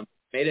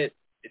it's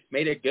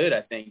made it good,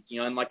 I think. You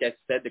know, and like I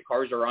said, the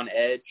cars are on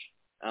edge.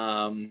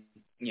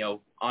 You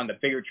know, on the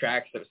bigger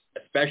tracks,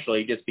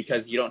 especially just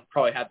because you don't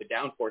probably have the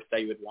downforce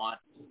that you would want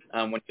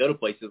when you go to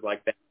places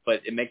like that.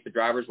 But it makes the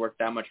drivers work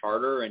that much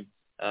harder and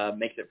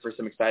makes it for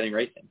some exciting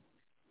racing.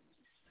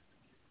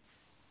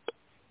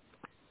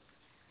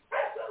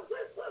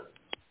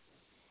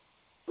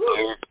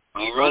 Well,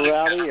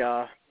 Rowdy,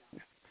 yeah,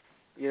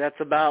 that's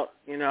about,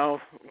 you know,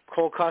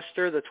 Cole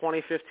Custer, the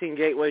 2015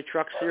 Gateway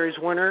Truck Series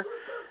winner.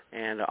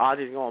 And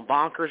Ozzy's going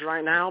bonkers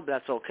right now, but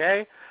that's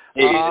okay.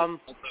 That's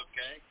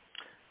okay.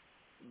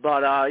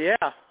 But,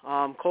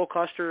 Cole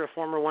Custer, a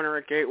former winner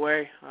at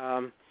Gateway.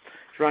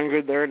 He's run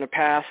good there in the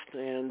past,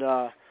 and,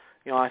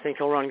 you know, I think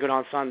he'll run good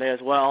on Sunday as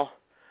well.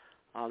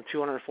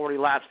 240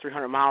 laps,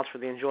 300 miles for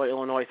the Enjoy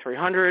Illinois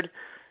 300.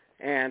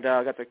 And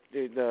got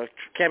the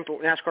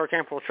NASCAR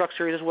Campbell Truck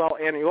Series as well.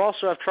 And you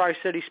also have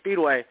Tri-City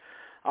Speedway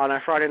on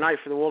a Friday night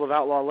for the World of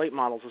Outlaw late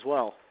models as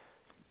well.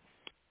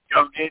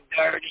 Go get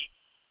dirty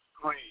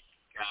quick,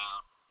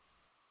 Kyle.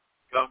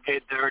 Go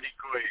get dirty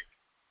quick.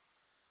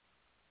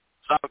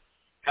 So,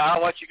 Kyle,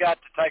 what you got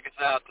to take us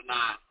out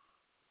tonight?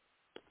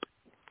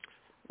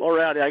 Well,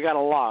 Rowdy, I got a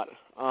lot.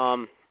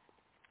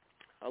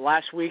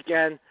 Last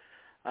weekend,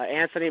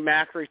 Anthony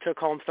Macri took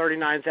home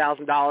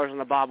 $39,000 on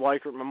the Bob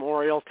Weichert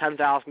Memorial,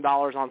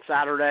 $10,000 on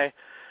Saturday,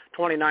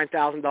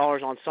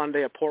 $29,000 on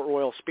Sunday at Port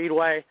Royal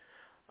Speedway.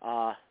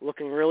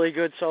 Looking really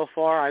good so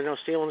far. I know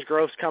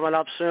Selinsgrove's coming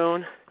up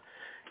soon,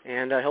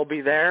 and he'll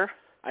be there.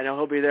 I know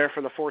he'll be there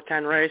for the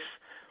 410 race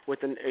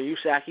with the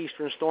USAC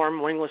Eastern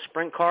Storm wingless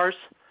sprint cars.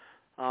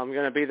 I'm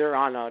going to be there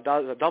on a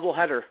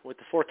doubleheader with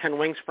the 410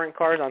 wing sprint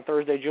cars on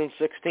Thursday, June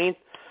 16th.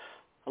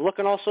 I'm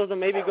looking also to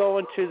maybe go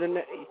into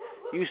the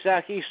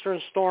USAC Eastern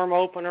Storm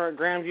opener at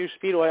Grandview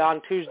Speedway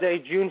on Tuesday,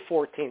 June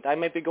 14th. I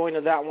might be going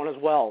to that one as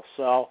well.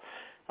 So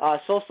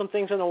still some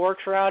things in the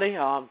works, Rowdy.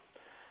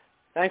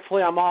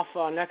 Thankfully, I'm off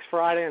next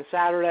Friday and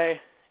Saturday,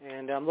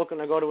 and I'm looking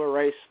to go to a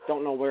race.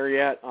 Don't know where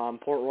yet.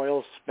 Port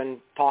Royal's been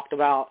talked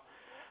about.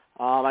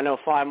 I know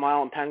 5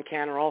 Mile and Penn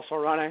Can are also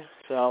running.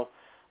 So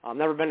I've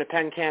never been to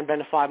Penn Can, been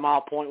to 5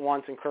 Mile Point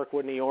once in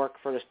Kirkwood, New York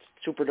for the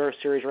Super Dirt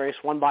Series race,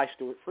 won by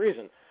Stuart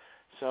Friesen.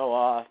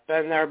 So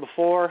been there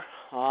before.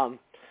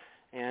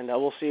 And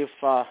we'll see if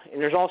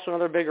and there's also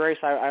another big race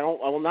I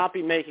will not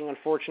be making,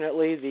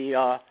 unfortunately,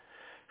 the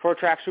Short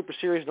Track Super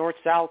Series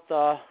North-South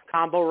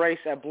combo race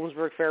at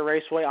Bloomsburg Fair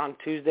Raceway on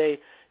Tuesday,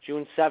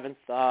 June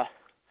 7th.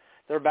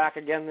 They're back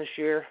again this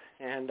year,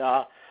 and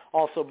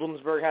also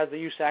Bloomsburg has the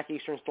USAC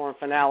Eastern Storm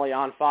finale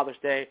on Father's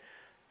Day,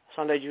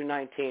 Sunday, June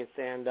 19th.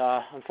 And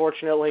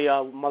unfortunately,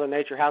 Mother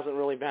Nature hasn't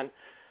really been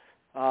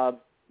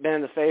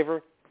in the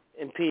favor.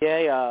 In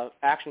PA,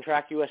 Action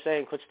Track USA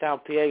in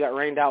Kutztown, PA got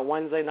rained out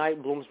Wednesday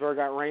night. Bloomsburg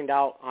got rained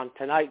out on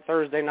tonight,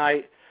 Thursday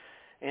night.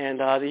 And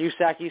the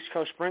USAC East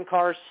Coast Sprint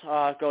Cars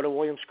go to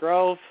Williams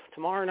Grove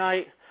tomorrow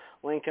night,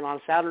 Lincoln on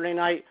Saturday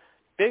night.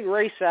 Big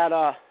race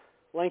at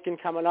Lincoln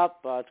coming up.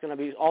 It's going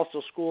to be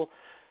also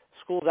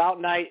school's out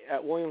night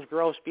at Williams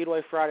Grove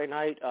Speedway Friday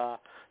night.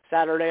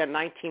 Saturday, a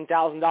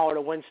 $19,000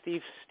 to win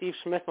Steve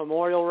Smith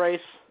Memorial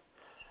Race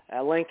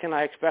at Lincoln.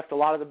 I expect a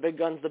lot of the big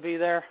guns to be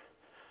there.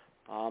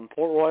 Port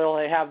Royal,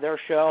 they have their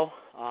show.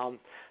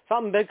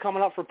 Something big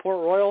coming up for Port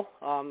Royal.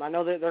 I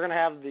know that they're going to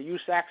have the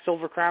USAC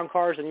Silver Crown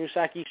cars and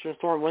USAC Eastern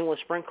Storm wingless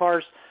sprint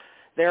cars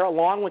there,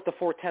 along with the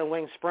 410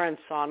 wing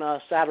sprints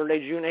on Saturday,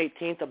 June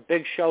 18th. A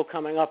big show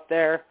coming up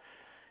there,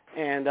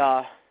 and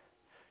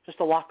just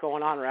a lot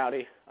going on,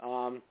 Rowdy.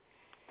 Going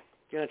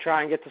to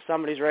try and get to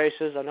some of these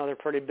races. I know they're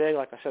pretty big.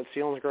 Like I said,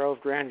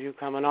 Selinsgrove, Grandview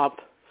coming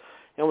up.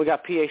 And we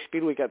got PA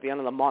Speed Week at the end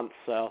of the month.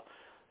 So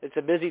it's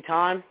a busy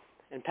time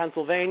in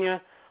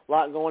Pennsylvania. A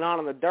lot going on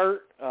in the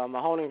dirt,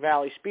 Mahoning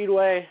Valley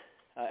Speedway,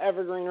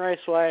 Evergreen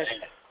Raceway,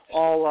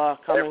 all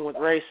coming with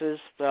races.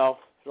 So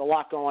there's a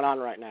lot going on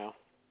right now.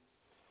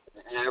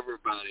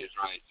 Everybody's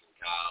racing,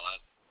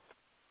 Kyle.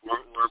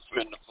 We're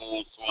putting the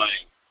full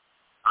swing.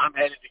 I'm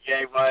headed to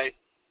Gateway.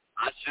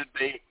 I should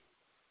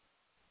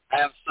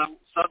have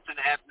something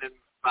happening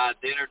by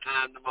dinner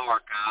time tomorrow,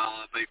 Kyle.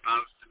 I'll be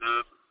posting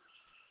up.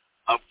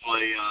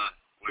 Hopefully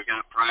we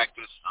got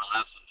practice. I'll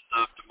have some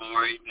stuff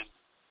tomorrow evening.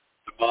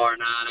 Tomorrow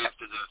night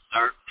after the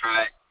dirt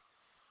track.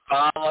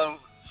 Follow,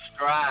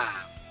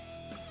 subscribe.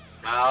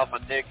 Kyle, my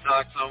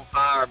TikTok's on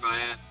fire,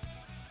 man.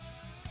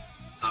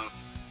 So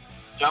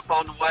jump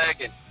on the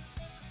wagon.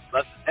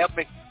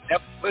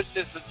 help push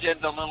this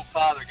agenda a little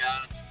farther,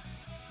 guys.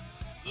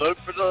 Look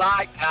for the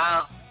light,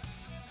 Kyle.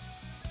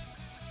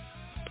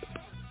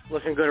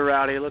 Looking good,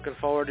 Rowdy. Looking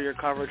forward to your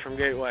coverage from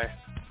Gateway.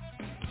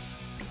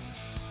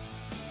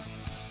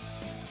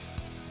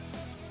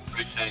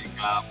 Appreciate it,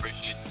 Kyle.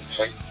 Appreciate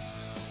you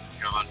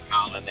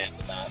calling in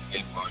tonight.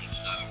 Being part of the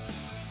show.